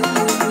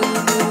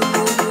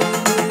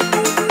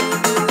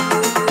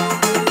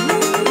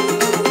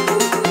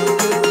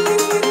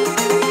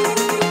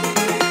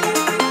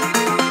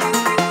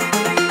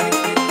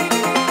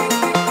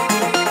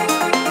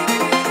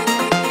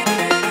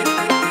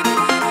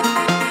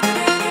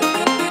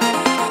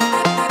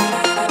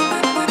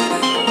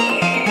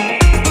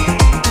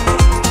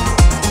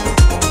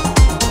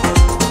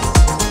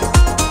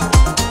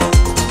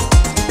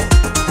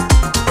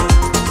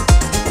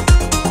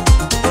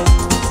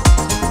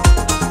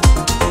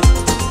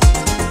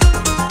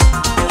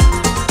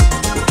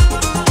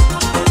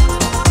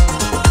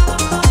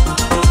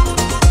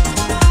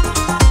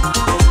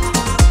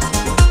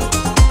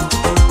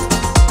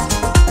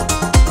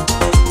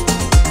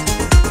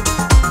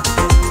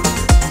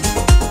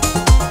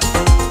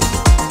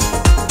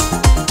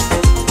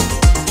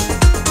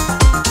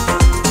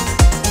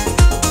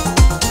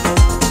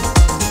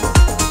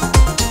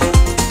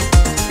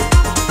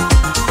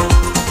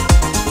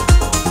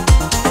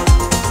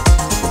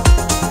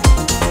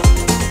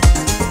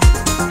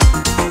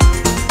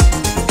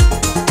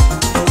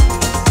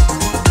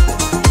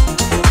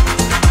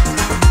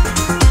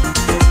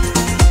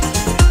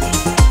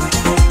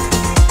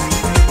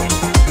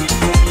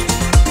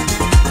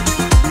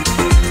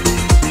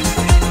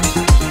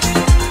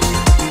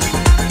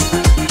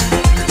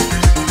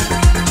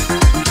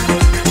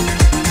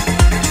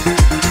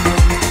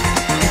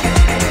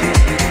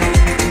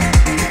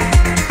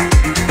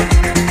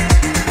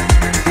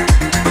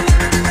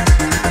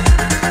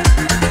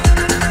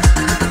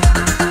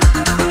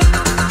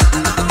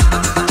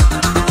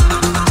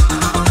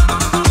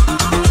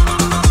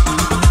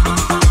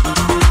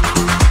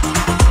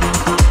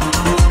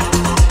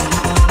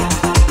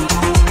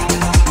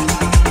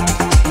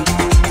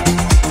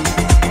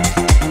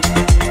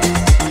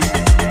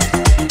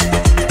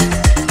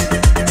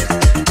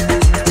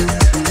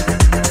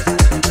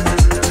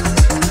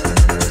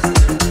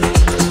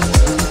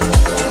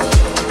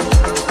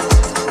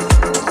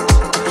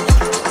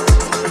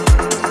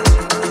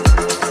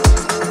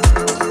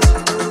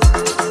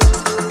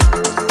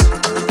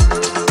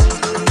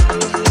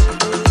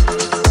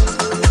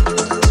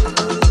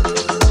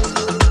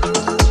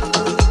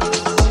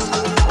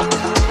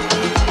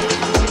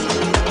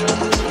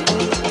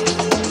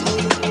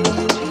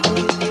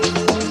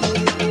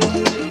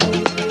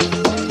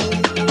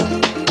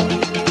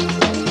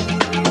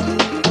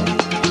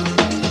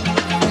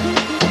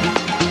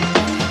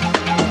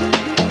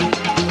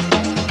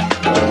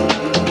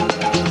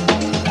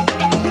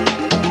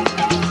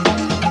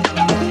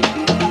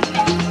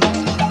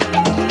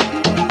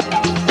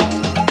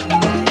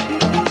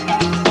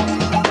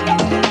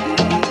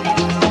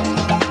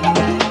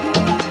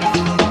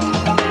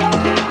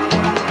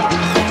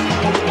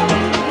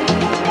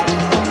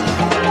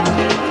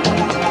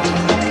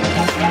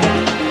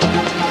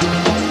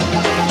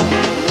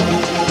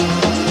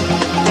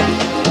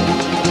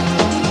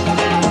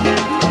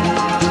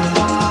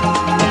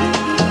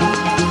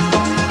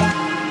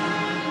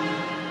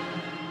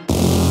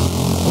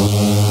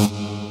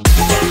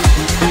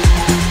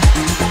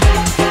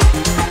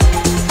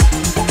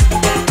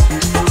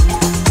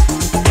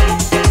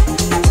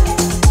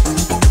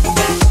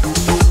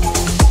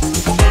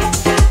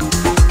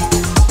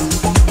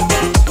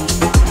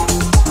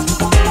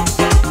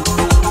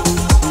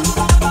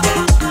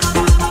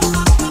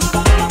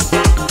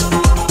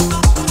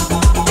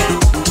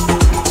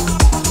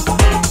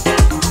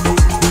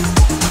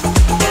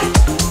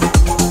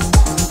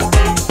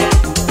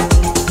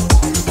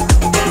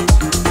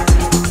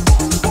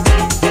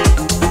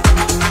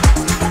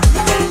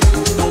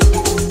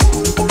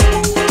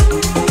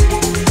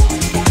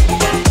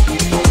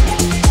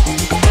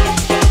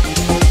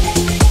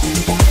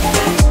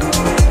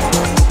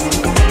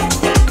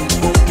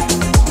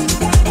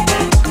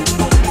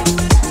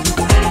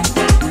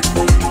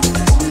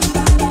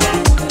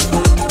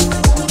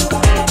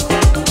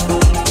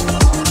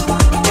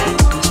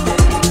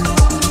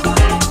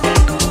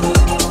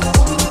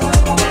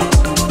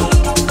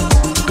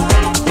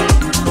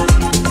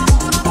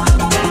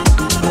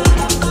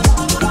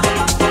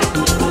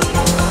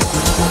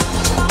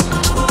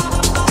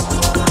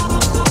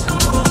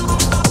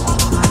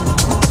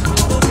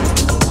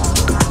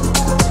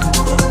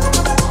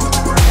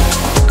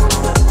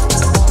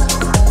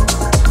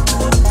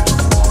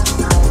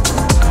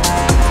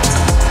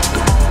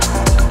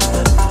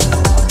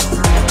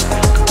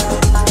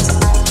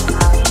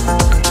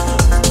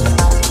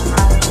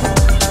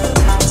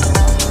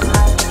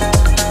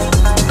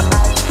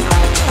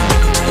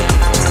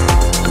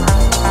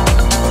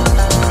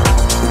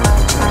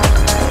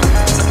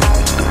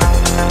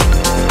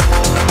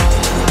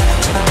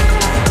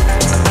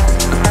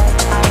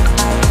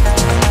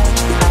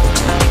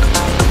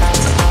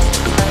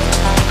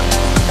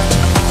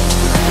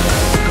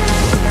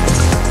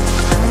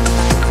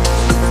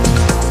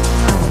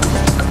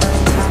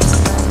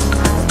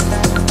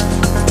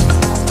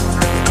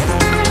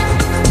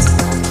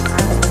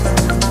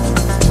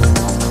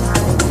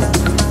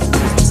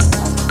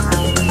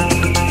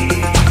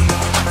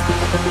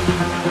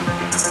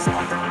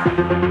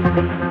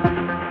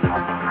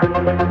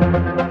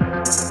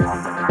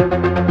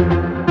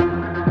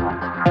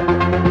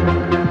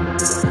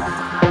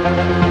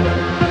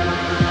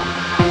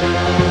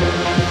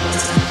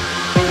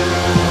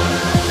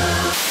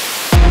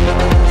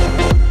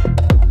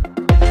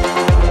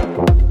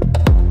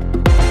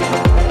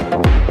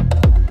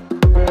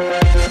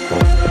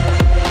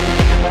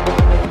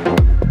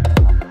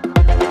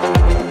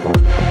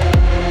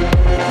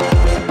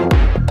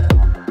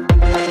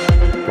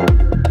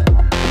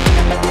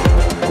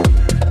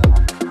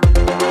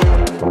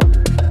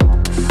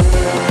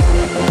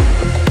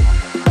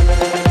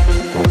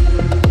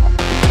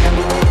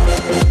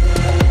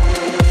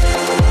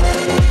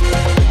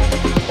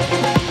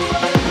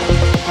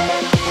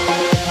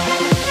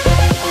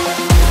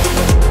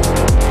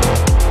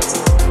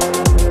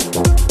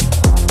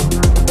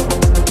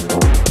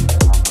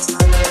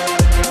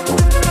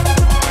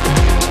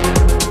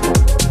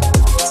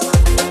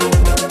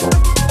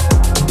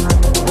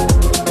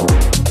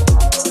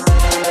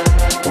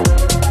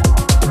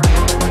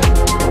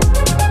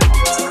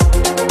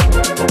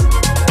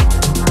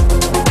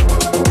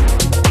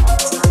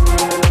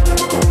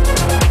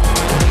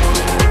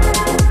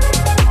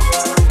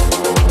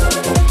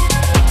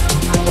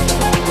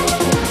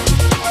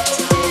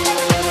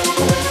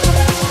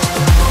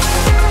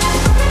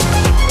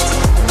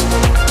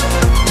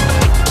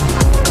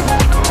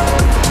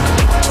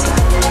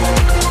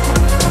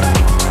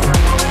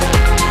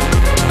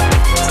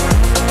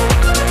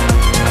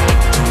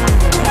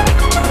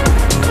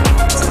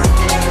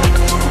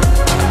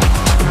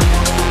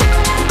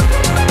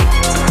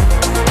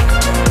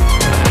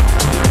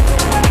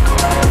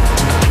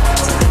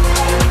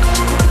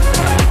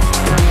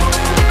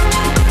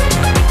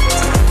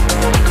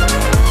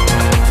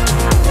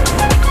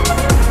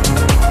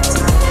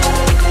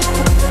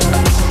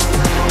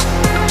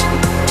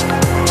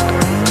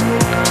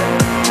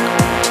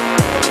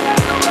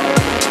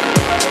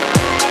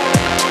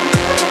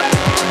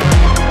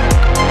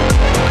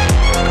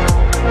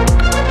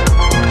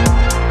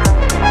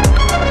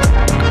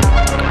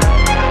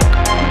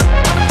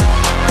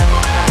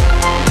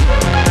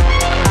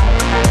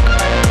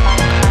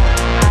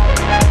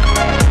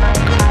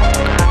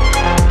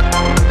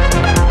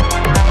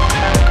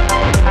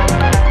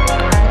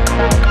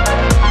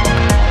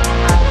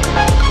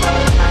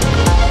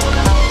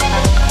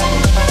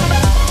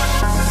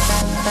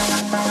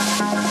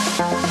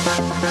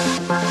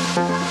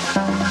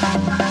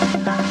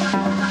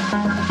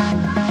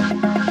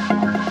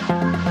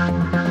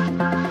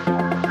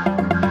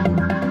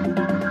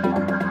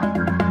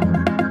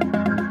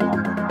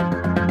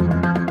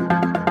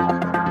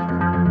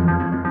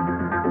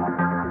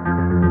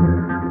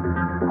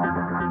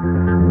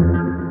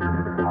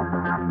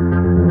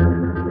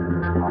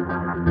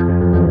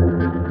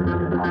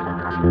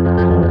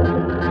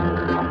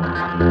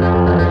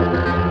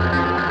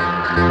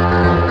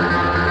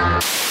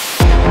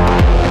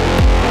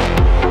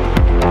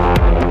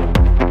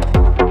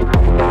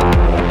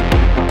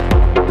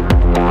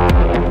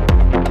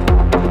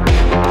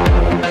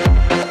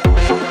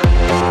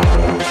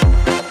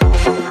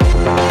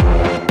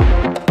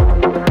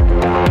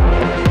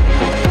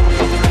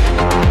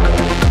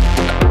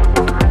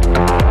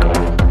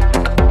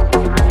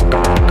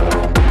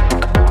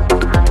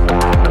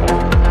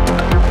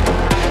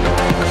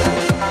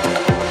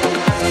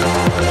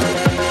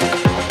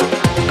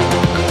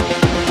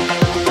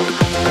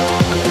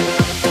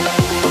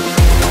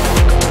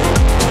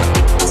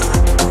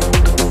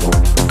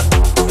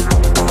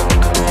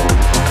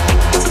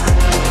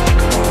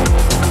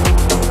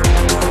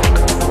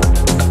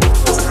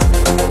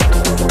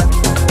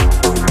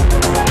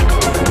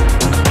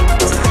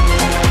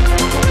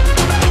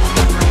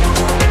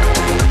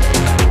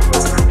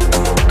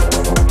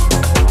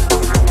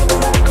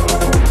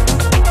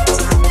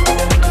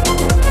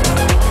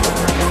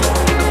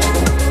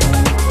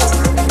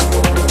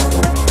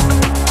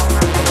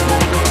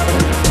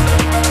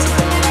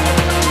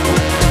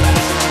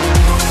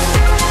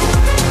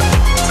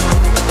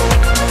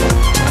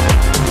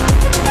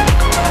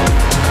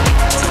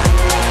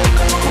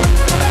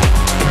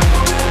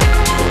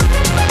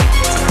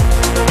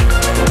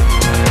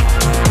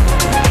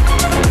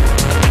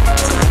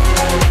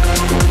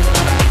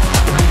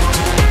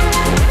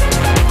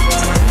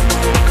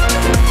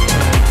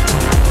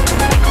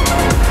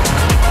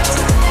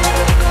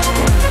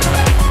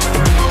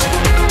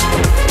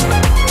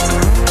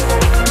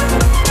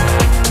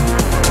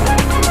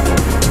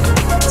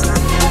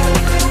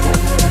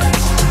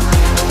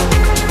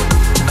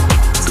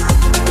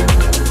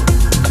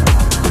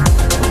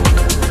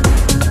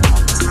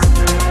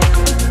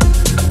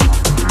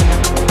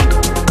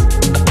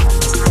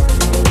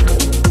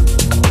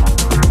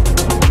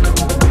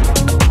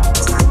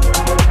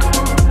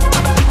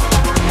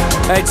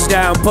 Heads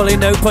down, pulling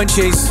no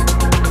punches.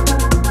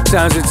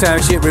 Sounds of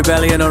Township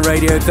Rebellion on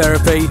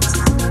Radiotherapy,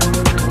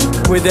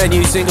 with their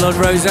new single on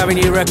Rose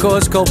Avenue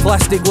Records called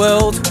Plastic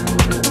World,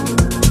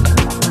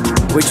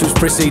 which was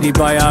preceded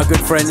by our good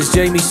friends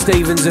Jamie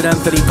Stevens and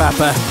Anthony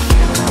Papa,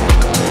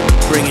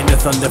 bringing the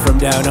thunder from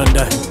down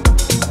under.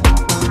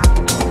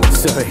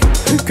 Sorry,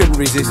 couldn't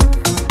resist.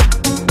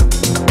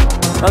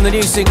 On the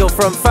new single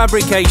from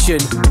Fabrication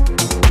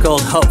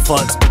called Hot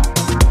Foot.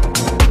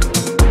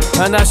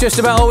 And that's just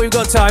about all we've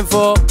got time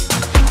for.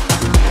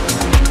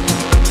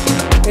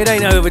 It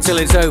ain't over till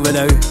it's over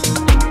though.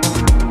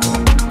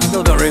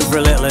 Still got room for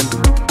a little one.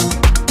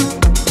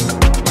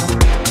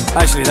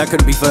 Actually, that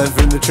couldn't be further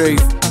from the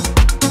truth.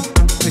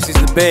 This is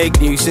the big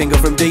new single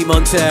from Deep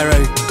Montero.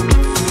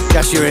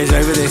 Gas your ears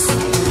over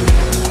this.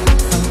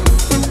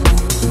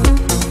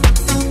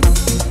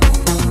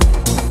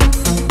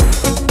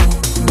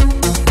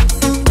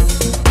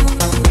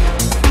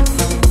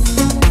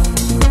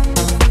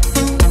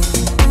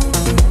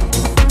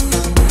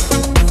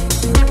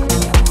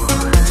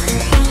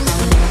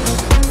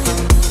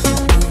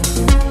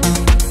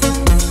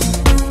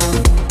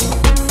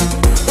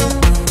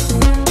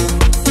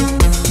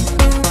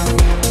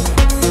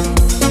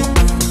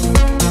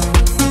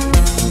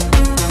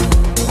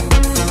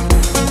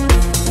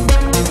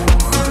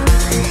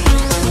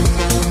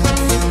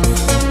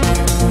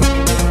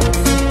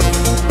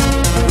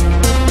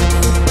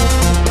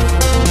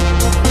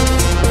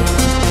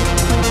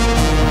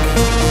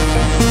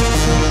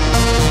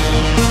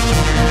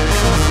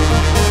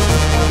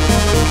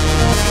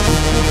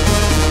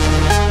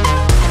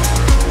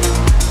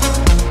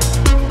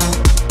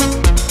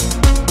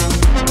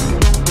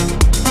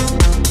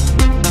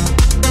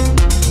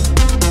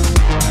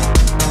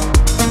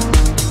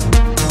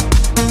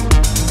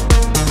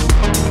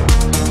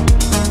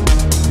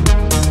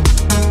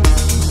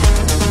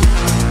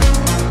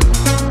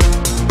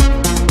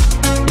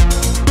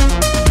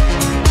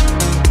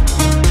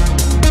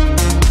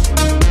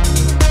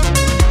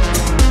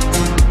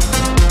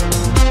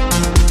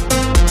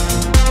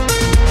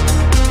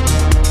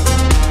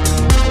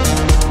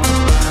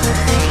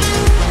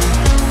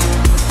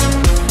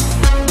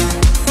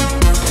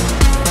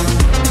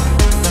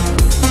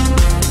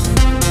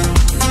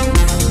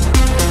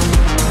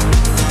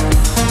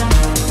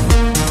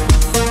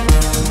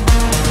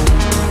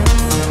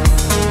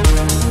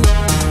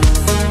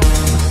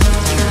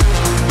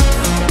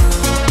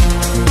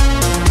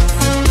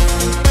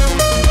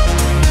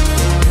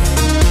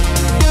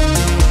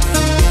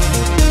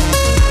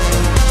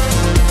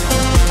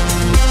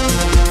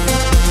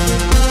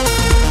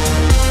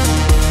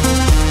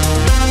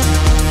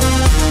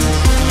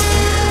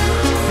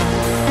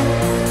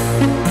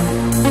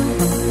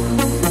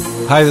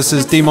 Hi, this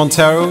is Deep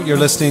Montero. You're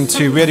listening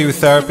to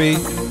Radiotherapy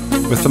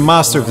with the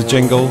master of the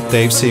jingle,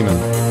 Dave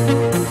Seaman.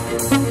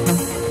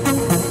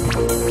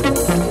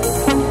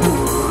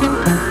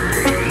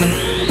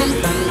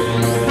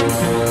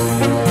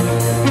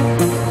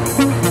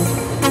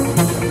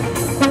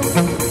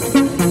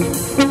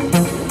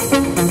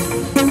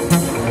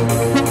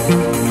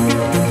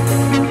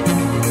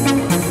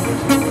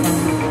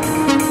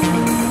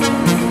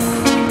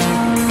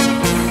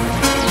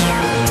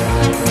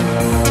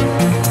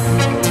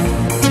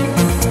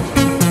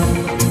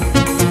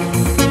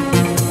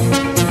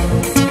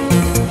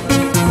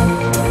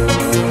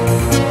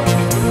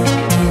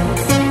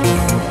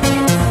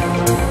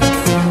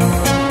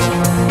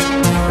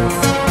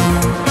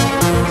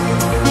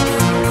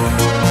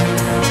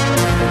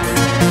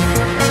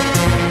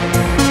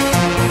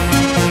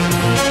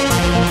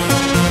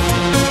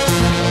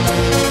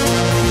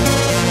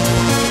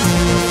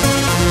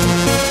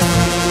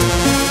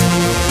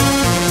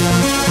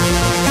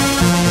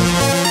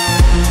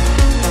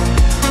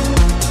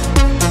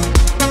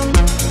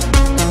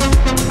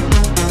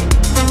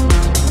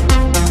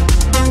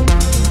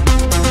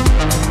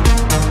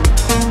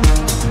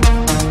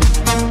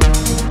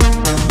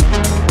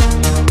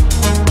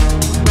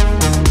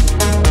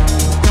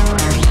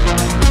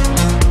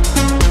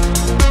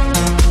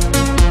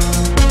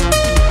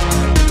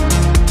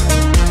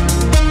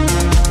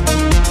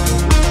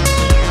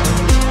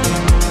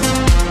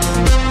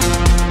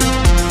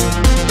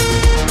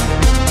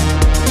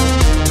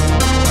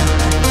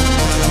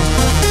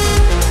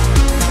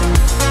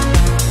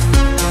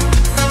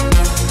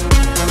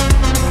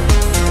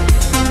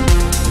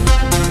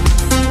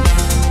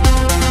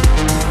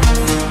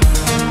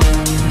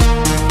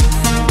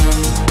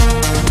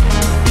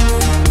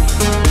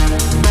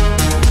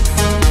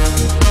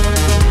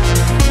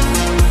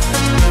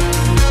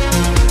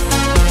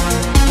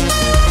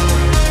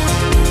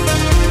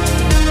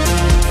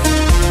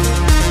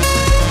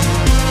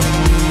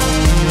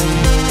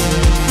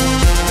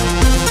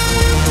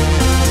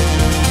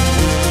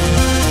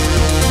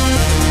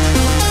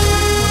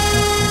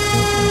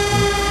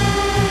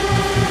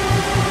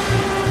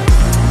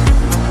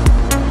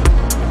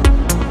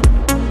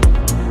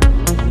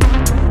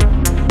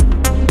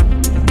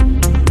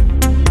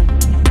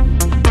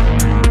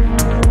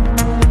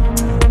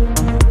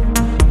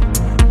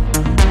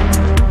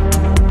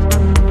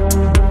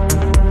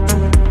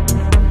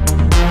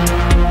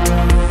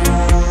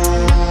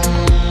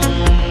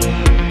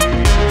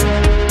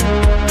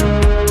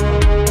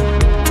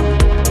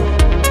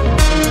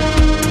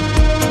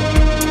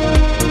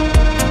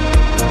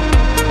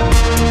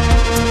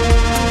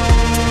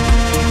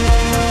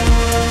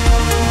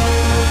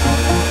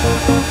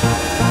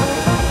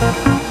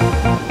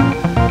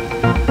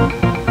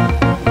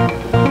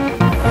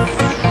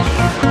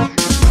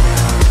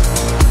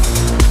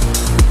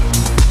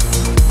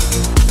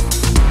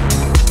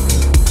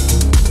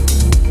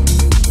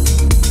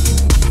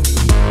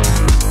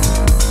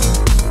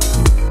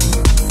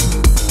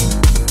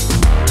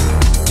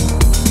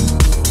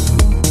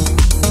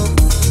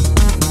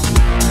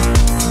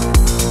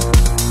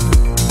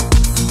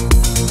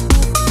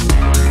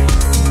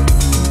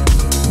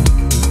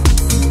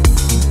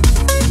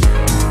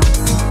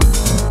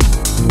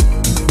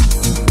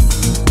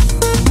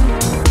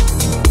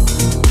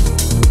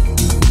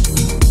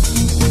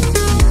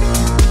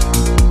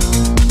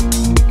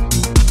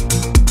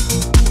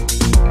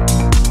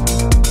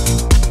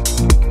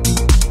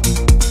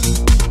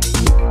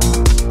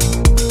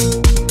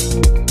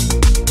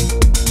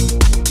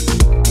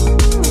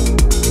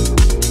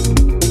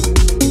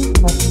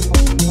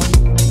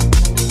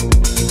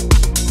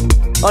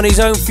 on his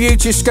own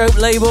Future Scope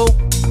label.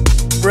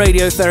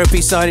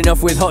 Radiotherapy signing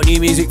off with hot new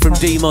music from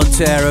D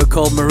Montero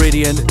called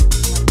Meridian.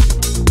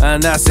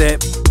 And that's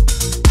it.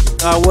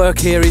 Our work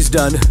here is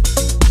done.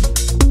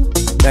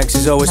 Thanks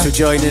as always for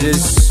joining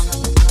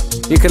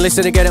us. You can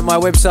listen again at my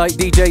website,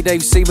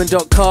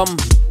 djdaveseaman.com.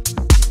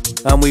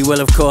 And we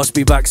will, of course,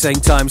 be back same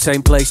time,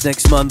 same place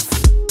next month.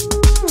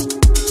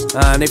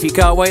 And if you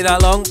can't wait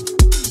that long,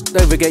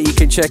 don't forget you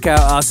can check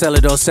out our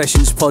Celador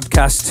Sessions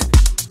podcast,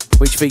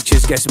 which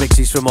features guest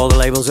mixes from all the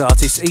label's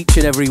artists each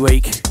and every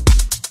week.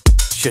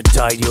 Should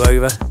tide you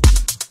over.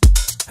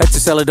 Head to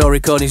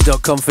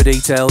celadorrecordings.com for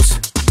details.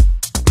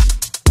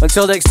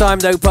 Until next time,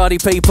 though, party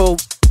people,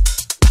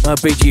 I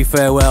bid you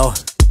farewell.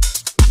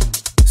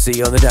 See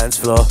you on the dance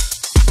floor.